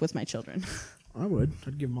back with my children. I would.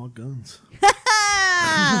 I'd give them all guns.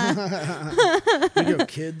 We go,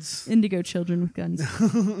 kids. Indigo children with guns.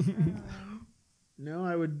 No,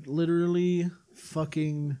 I would literally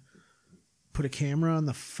fucking put a camera on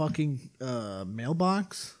the fucking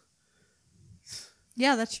mailbox.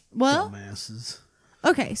 Yeah, that's... Well, Dumbasses.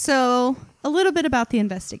 okay, so a little bit about the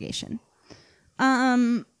investigation.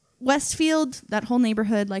 Westfield, that whole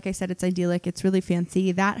neighborhood, like I said, it's idyllic. It's really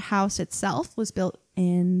fancy. That house itself was built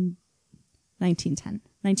in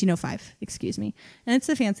 1905, excuse me. And it's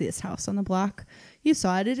the fanciest house on the block. You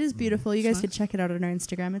saw it. It is beautiful. You guys could check it out on our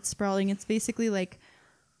Instagram. It's sprawling. It's basically like,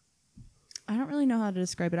 I don't really know how to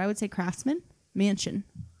describe it. I would say craftsman, mansion.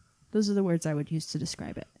 Those are the words I would use to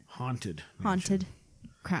describe it. Haunted. Haunted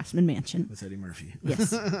craftsman mansion. With Eddie Murphy. Yes,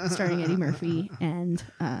 starring Eddie Murphy and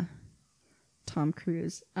Tom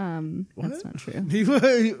Cruise. That's not true.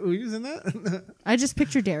 Were you in that? I just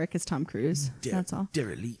picture Derek as Tom Cruise. That's all.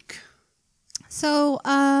 Derelict. So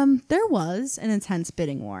there was an intense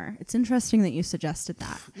bidding war. It's interesting that you suggested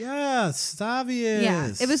that. Yes, it's obvious.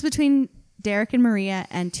 Yeah, it was between Derek and Maria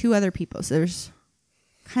and 2 other people. So there's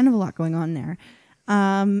kind of a lot going on there.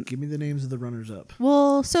 Give me the names of the runners-up.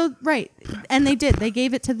 Well, so, right. And they did. They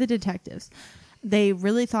gave it to the detectives. They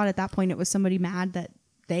really thought at that point it was somebody mad that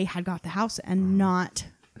they had got the house and not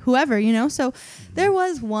whoever, you know? So there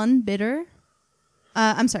was one bidder.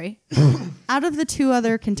 I'm sorry. Out of the 2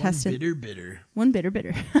 other contestants. Bitter. One bidder.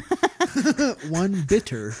 One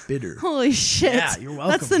bitter. Holy shit. Yeah, you're welcome.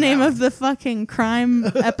 That's the name of the fucking crime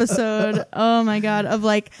episode. Oh my God. Of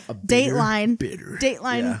like Dateline.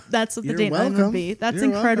 Dateline. Yeah. That's what the You're Dateline would welcome. be. That's You're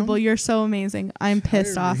incredible. welcome. You're so amazing. I'm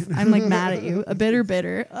pissed off. I'm like mad at you. A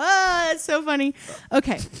bitter. Oh, it's so funny.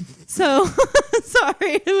 Okay. So,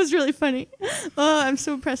 sorry. It was really funny. Oh, I'm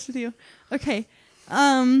so impressed with you. Okay.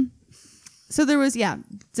 So there was,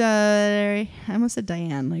 I almost said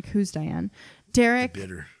Diane. Like, who's Diane? Derek.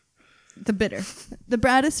 The bitter. The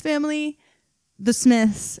Braddis family, the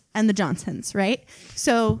Smiths, and the Johnsons, right?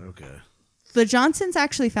 So the Johnsons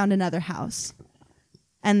actually found another house,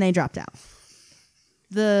 and they dropped out.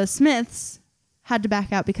 The Smiths had to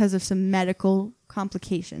back out because of some medical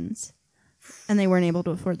complications, and they weren't able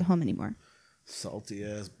to afford the home anymore. Salty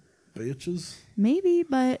ass bitches. Maybe,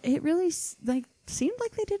 but it really seemed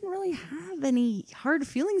like they didn't really have any hard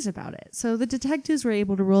feelings about it. So the detectives were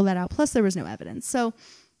able to rule that out. Plus, there was no evidence. So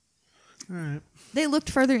all right. They looked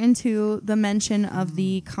further into the mention of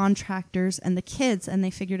the contractors and the kids, and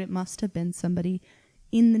they figured it must have been somebody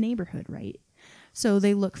in the neighborhood, right? So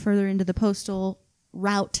they looked further into the postal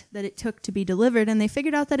route that it took to be delivered, and they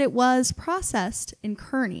figured out that it was processed in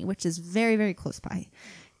Kearney, which is very, very close by.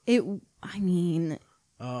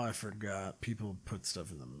 Oh, I forgot. People put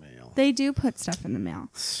stuff in the mail. They do put stuff in the mail.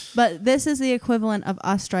 But this is the equivalent of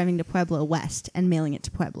us driving to Pueblo West and mailing it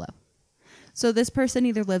to Pueblo. So this person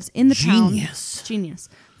either lives in the town. Genius.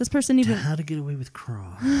 This person even... How to get away with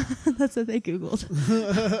crime. That's what they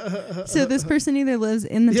Googled. So this person either lives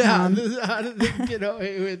in the town. How do they get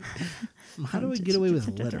away with... How do we get away with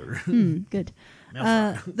litter? Good.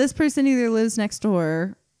 This person either lives next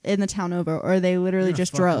door in the town over, or they literally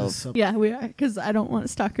just drove. Yeah, we are, because I don't want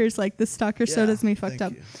stalkers. Like, this Stalkersode has me fucked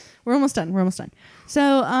up. We're almost done.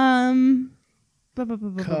 So,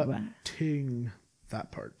 cutting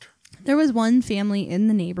that part. There was one family in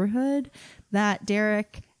the neighborhood that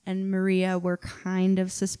Derek and Maria were kind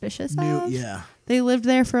of suspicious of. Yeah. They lived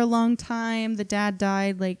there for a long time. The dad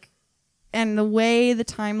died, and the way the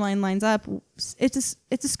timeline lines up, it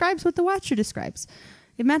describes what the watcher describes.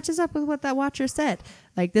 It matches up with what that watcher said.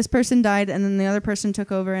 Like, this person died, and then the other person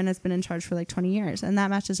took over and has been in charge for 20 years. And that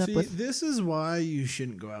matches up with... This is why you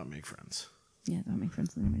shouldn't go out and make friends. Yeah, don't make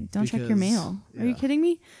friends with anybody. Don't check your mail. Are you kidding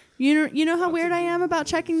me? You know how weird I am about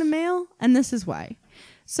checking the mail? And this is why.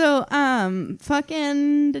 So,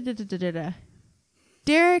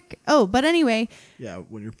 Derek... Oh, but anyway... Yeah,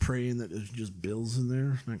 when you're praying that there's just bills in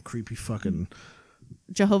there, not creepy fucking...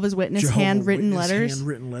 Jehovah's Witness handwritten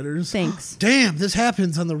letters. Thanks. Damn, this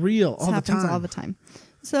happens on the real all the time. Happens all the time.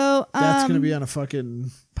 So that's gonna be on a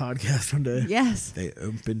fucking podcast one day. Yes. They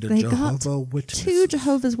opened a Jehovah's Witness. 2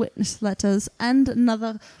 Jehovah's Witness letters and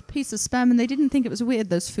another piece of spam, and they didn't think it was weird,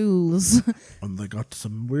 those fools. And they got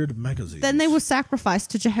some weird magazines. Then they were sacrificed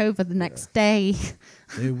to Jehovah the next day.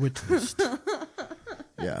 They witnessed.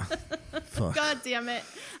 Yeah. Fuck. God damn it.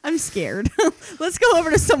 I'm scared. Let's go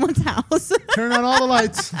over to someone's house. Turn on all the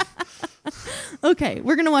lights. Okay,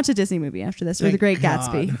 we're going to watch a Disney movie after this, or The Great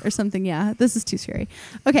Gatsby, or something. Yeah, this is too scary.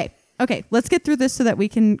 Okay, let's get through this so that we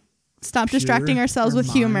can stop distracting ourselves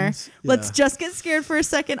with humor. Yeah. Let's just get scared for a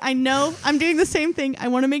second. I know I'm doing the same thing. I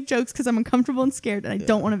want to make jokes because I'm uncomfortable and scared, and I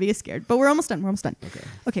don't want to be scared. But we're almost done.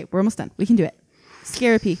 Okay, we're almost done. We can do it.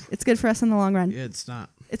 Scarapy. It's good for us in the long run. Yeah, it's not.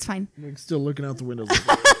 It's fine. We're still looking out the windows.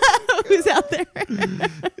 Who's out there?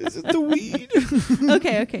 Is it the weed?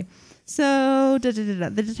 Okay. So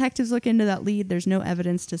the detectives look into that lead. There's no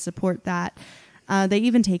evidence to support that. They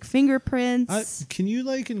even take fingerprints. Can you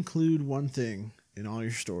include one thing in all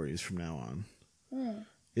your stories from now on?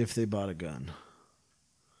 If they bought a gun.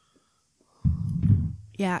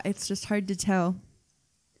 Yeah, it's just hard to tell.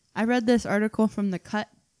 I read this article from The Cut.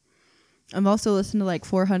 I've also listened to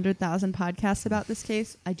 400,000 podcasts about this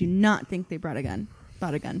case. I do not think they bought a gun,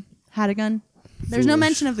 had a gun. There's no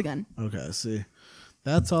mention of the gun. Okay, see.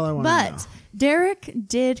 That's all I want to know. But Derek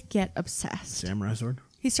did get obsessed. Samurai sword?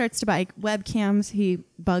 He starts to buy webcams. He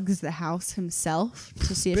bugs the house himself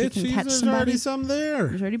to see if he can catch somebody. There's already some there.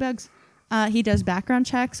 There's already bugs. He does background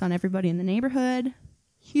checks on everybody in the neighborhood.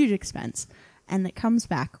 Huge expense. And it comes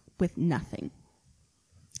back with nothing.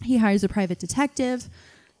 He hires a private detective,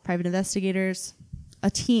 private investigators, a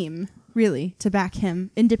team, really, to back him,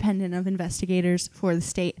 independent of investigators for the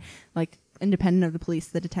state, independent of the police,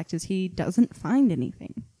 the detectives. He doesn't find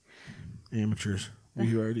anything. Amateurs.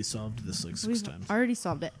 We already solved this 6 times. Already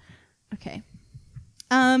solved it. Okay.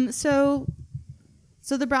 So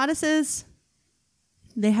the Broadduses,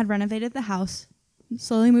 they had renovated the house,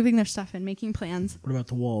 slowly moving their stuff in, making plans. What about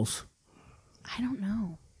the walls? I don't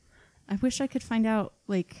know. I wish I could find out,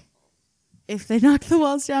 if they knocked the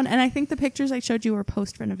walls down. And I think the pictures I showed you were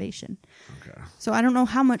post-renovation. Okay. So I don't know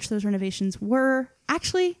how much those renovations were.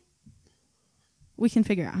 Actually, we can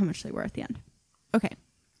figure out how much they were at the end. Okay.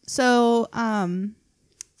 So,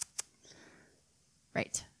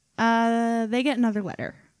 right. They get another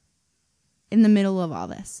letter in the middle of all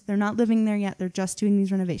this. They're not living there yet. They're just doing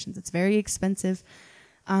these renovations. It's very expensive.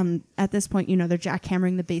 At this point, they're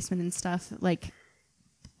jackhammering the basement and stuff. Like,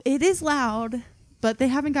 it is loud, but they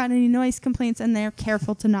haven't gotten any noise complaints, and they're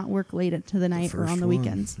careful to not work late into the night or on the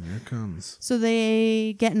weekends. Here it comes. So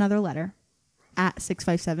they get another letter at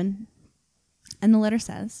 657, and the letter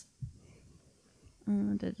says,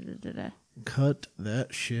 Cut that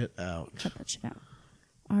shit out. Cut that shit out.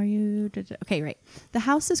 Are you... Okay, right. The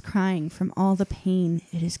house is crying from all the pain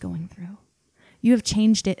it is going through. You have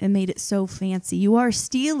changed it and made it so fancy. You are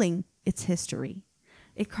stealing its history.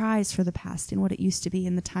 It cries for the past and what it used to be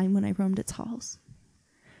in the time when I roamed its halls.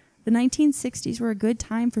 The 1960s were a good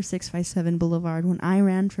time for 657 Boulevard when I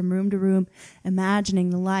ran from room to room,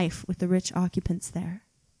 imagining the life with the rich occupants there.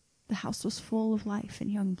 The house was full of life and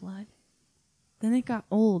young blood. Then it got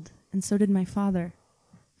old, and so did my father.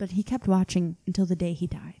 But he kept watching until the day he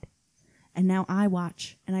died. And now I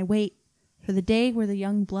watch, and I wait for the day where the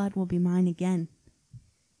young blood will be mine again.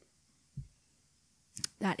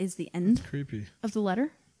 That is the end Creepy. of the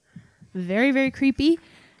letter. Very, very creepy.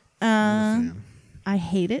 I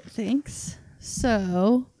hate it. Thanks.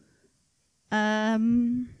 So,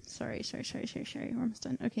 sorry. We're almost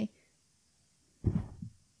done. Okay.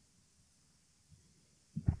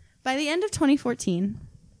 By the end of 2014,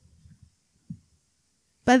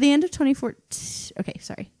 the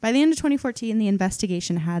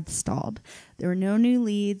investigation had stalled. There were no new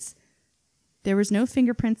leads. There was no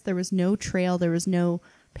fingerprints. There was no trail. There was no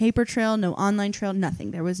paper trail, no online trail,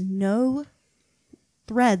 nothing. There was no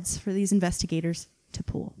threads for these investigators to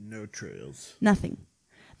pull. No trails. Nothing.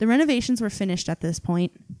 The renovations were finished at this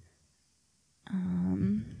point.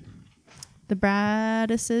 The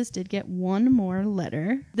Braddises did get one more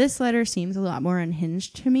letter. This letter seems a lot more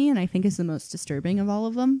unhinged to me, and I think is the most disturbing of all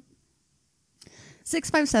of them.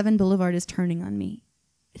 657 Boulevard is turning on me.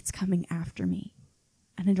 It's coming after me,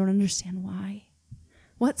 and I don't understand why.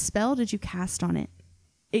 What spell did you cast on it?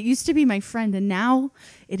 It used to be my friend, and now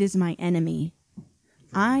it is my enemy.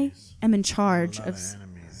 I am in charge of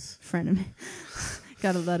enemies. Frenemy.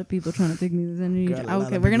 Got a lot of people trying to pick me this enemy.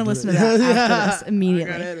 Okay, we're gonna listen to that after this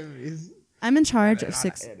immediately. I'm in charge of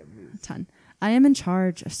I am in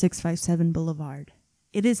charge of 657 Boulevard.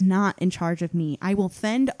 It is not in charge of me. I will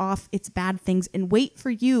fend off its bad things and wait for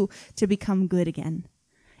you to become good again.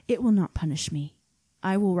 It will not punish me.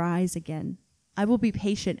 I will rise again. I will be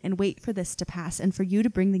patient and wait for this to pass and for you to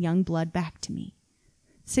bring the young blood back to me.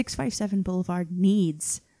 657 Boulevard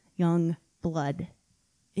needs young blood.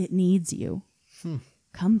 It needs you.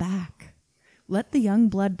 Come back. Let the young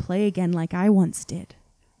blood play again like I once did.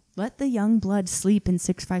 Let the young blood sleep in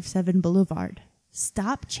 657 Boulevard.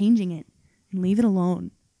 Stop changing it and leave it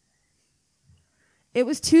alone. It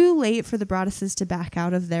was too late for the Braddises to back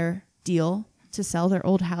out of their deal to sell their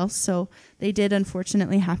old house, so they did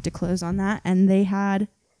unfortunately have to close on that, and they had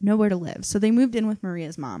nowhere to live. So they moved in with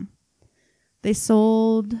Maria's mom. They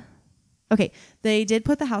sold... Okay, they did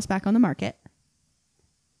put the house back on the market.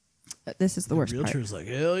 This is the worst part. Realtor's like,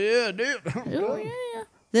 hell yeah, dude. Oh, yeah.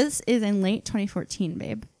 This is in late 2014,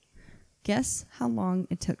 babe. Guess how long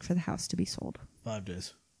it took for the house to be sold? 5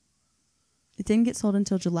 days. It didn't get sold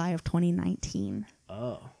until July of 2019.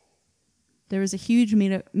 Oh. There was a huge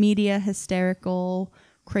media hysterical,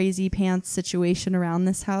 crazy pants situation around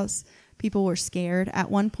this house. People were scared.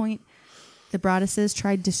 At one point, the Braddises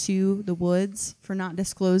tried to sue the Woods for not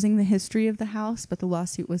disclosing the history of the house, but the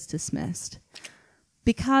lawsuit was dismissed.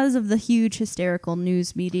 Because of the huge hysterical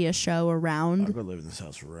news media show around. I'll go live in this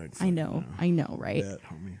house right I know, right? Bet,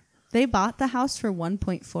 homie. They bought the house for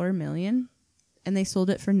 $1.4 million, and they sold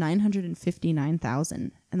it for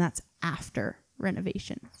 $959,000, and that's after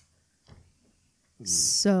renovation.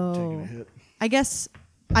 So Taking a hit. I guess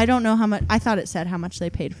I don't know how much. I thought it said how much they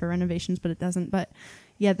paid for renovations, but it doesn't. But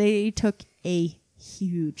yeah, they took a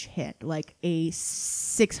huge hit, like a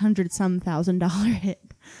 $600,000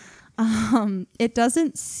 hit. It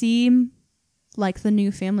doesn't seem like the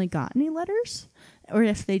new family got any letters, or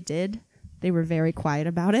if they did, they were very quiet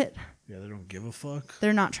about it. Yeah, they don't give a fuck.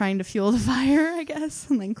 They're not trying to fuel the fire, I guess,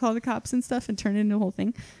 and then call the cops and stuff and turn it into a whole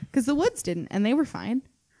thing. Because the Woods didn't, and they were fine.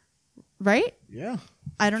 Right? Yeah.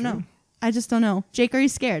 I don't know. I just don't know. Jake, are you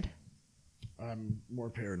scared? I'm more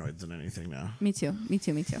paranoid than anything now. Me too.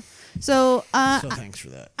 So, So thanks for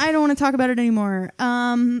that. I don't want to talk about it anymore.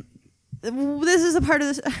 this is a part of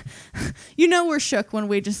this. We're shook when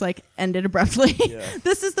we just like ended abruptly. Yeah.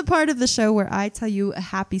 This is the part of the show where I tell you a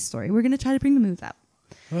happy story. We're going to try to bring the mood up.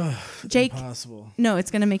 Jake. Impossible. No,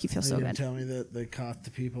 it's going to make you feel so You good. tell me that they caught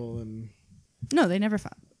the people and... No, they never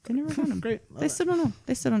found. They never found them. Great. They still don't know.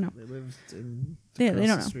 They still don't know. They lived in They don't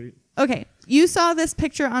know. Street. Okay, you saw this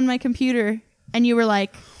picture on my computer and you were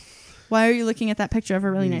like, why are you looking at that picture of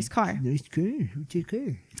a really nice car? Nice car. Who took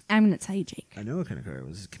car? I'm going to tell you, Jake. I know what kind of car it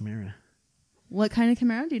was. A Camaro. What kind of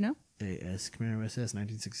Camaro do you know? AS Camaro SS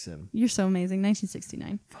 1967. You're so amazing.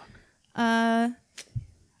 1969.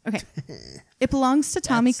 Okay. It belongs to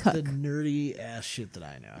Tommy That's Cook. the nerdy ass shit that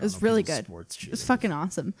I know. It was really good. It was fucking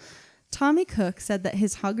awesome. Tommy Cook said that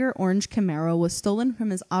his Hugger orange Camaro was stolen from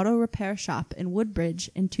his auto repair shop in Woodbridge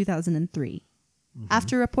in 2003.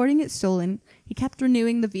 After reporting it stolen, he kept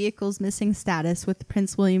renewing the vehicle's missing status with the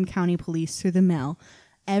Prince William County Police through the mail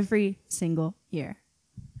every single year.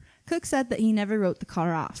 Cook said that he never wrote the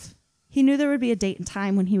car off. He knew there would be a date and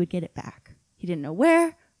time when he would get it back. He didn't know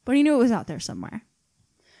where, but he knew it was out there somewhere.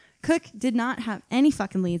 Cook did not have any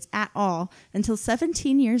fucking leads at all until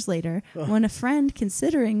 17 years later when a friend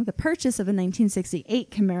considering the purchase of a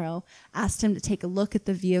 1968 Camaro asked him to take a look at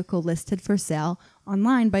the vehicle listed for sale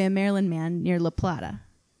online by a Maryland man near La Plata.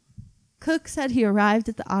 Cook said he arrived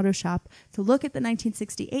at the auto shop to look at the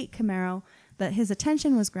 1968 Camaro, but his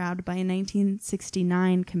attention was grabbed by a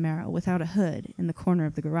 1969 Camaro without a hood in the corner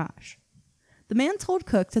of the garage. The man told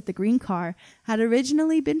Cook that the green car had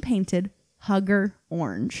originally been painted Hugger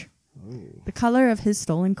orange, the color of his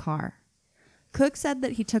stolen car. Cook said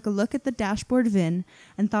that he took a look at the dashboard VIN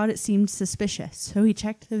and thought it seemed suspicious, so he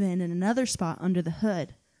checked the VIN in another spot under the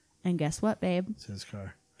hood. And guess what, babe? It's his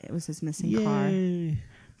car. It was his missing car. Yay.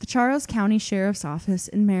 The Charles County Sheriff's Office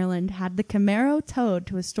in Maryland had the Camaro towed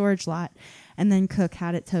to a storage lot, and then Cook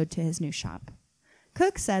had it towed to his new shop.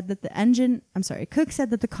 Cook said that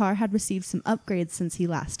the car had received some upgrades since he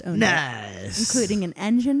last owned it, including an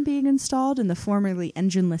engine being installed in the formerly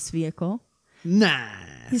engineless vehicle.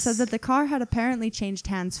 Nice. He said that the car had apparently changed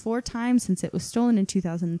hands 4 times since it was stolen in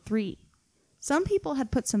 2003. Some people had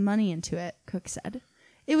put some money into it, Cook said.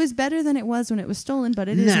 It was better than it was when it was stolen, but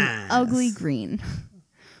it is an ugly green.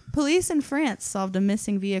 Police in France solved a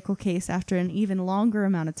missing vehicle case after an even longer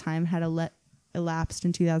amount of time had elapsed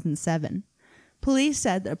in 2007. Police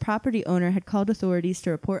said that a property owner had called authorities to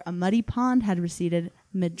report a muddy pond had receded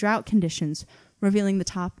amid drought conditions, revealing the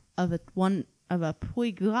top of a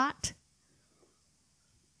Peugeot.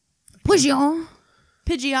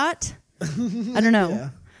 I don't know. Yeah.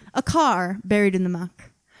 A car buried in the muck.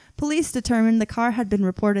 Police determined the car had been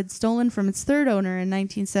reported stolen from its third owner in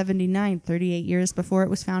 1979, 38 years before it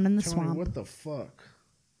was found in the swamp. What the fuck?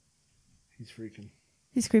 He's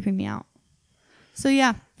creeping me out. So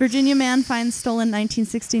yeah, Virginia man finds stolen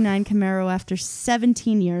 1969 Camaro after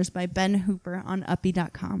 17 years by Ben Hooper on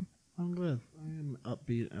uppy.com. I'm glad. I am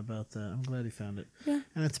upbeat about that. I'm glad he found it. Yeah.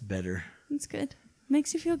 And it's better. It's good.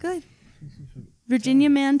 Makes you feel good. Virginia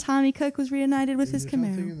man Tommy Cook was reunited with his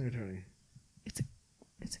Camaro. In there, Tony? It's a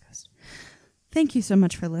ghost. Thank you so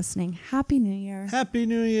much for listening. Happy New Year. Happy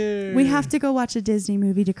New Year. We have to go watch a Disney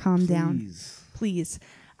movie to calm down. Please.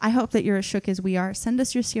 I hope that you're as shook as we are. Send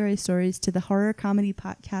us your scary stories to the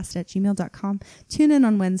horrorcomedypodcast@gmail.com. Tune in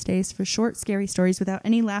on Wednesdays for short, scary stories without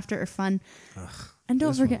any laughter or fun. And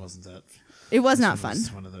don't forget, it was not fun.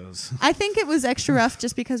 One of those. I think it was extra rough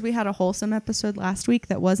just because we had a wholesome episode last week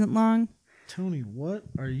that wasn't long. Tony, what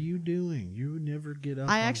are you doing? You never get up.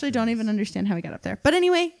 I actually don't even understand how we got up there. But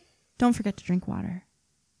anyway, don't forget to drink water.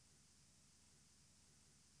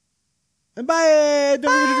 And bye.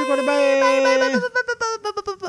 Don't forget to drink water. Bye. Bye.